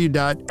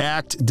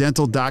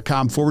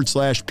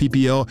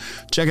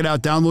 www.actdental.com/PPO. Check it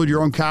out. Download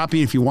your own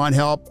copy. If you want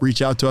help,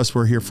 reach out to us.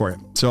 We're here for you.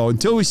 So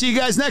until we see you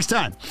guys next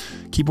time,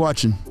 keep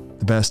watching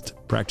the Best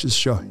Practice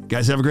Show. You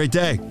guys have a great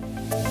day.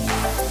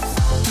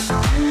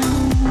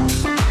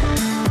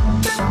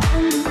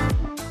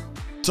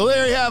 So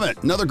there you have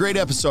it. Another great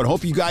episode.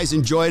 Hope you guys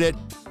enjoyed it.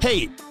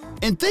 Hey,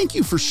 and thank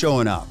you for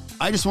showing up.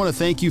 I just want to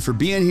thank you for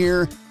being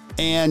here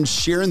and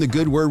sharing the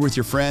good word with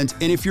your friends.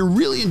 And if you're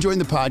really enjoying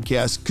the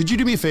podcast, could you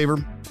do me a favor?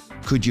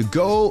 Could you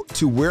go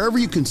to wherever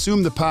you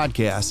consume the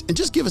podcast and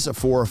just give us a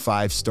 4 or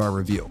 5 star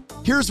review?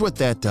 Here's what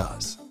that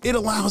does. It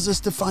allows us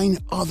to find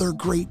other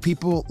great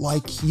people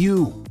like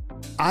you.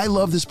 I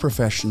love this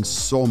profession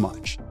so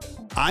much.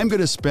 I'm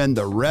going to spend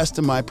the rest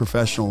of my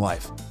professional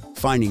life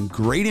finding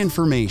great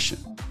information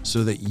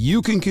so that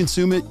you can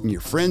consume it and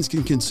your friends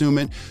can consume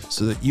it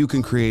so that you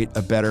can create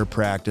a better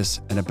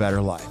practice and a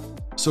better life.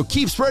 So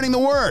keep spreading the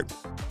word,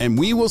 and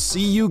we will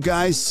see you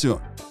guys soon.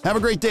 Have a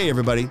great day,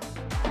 everybody.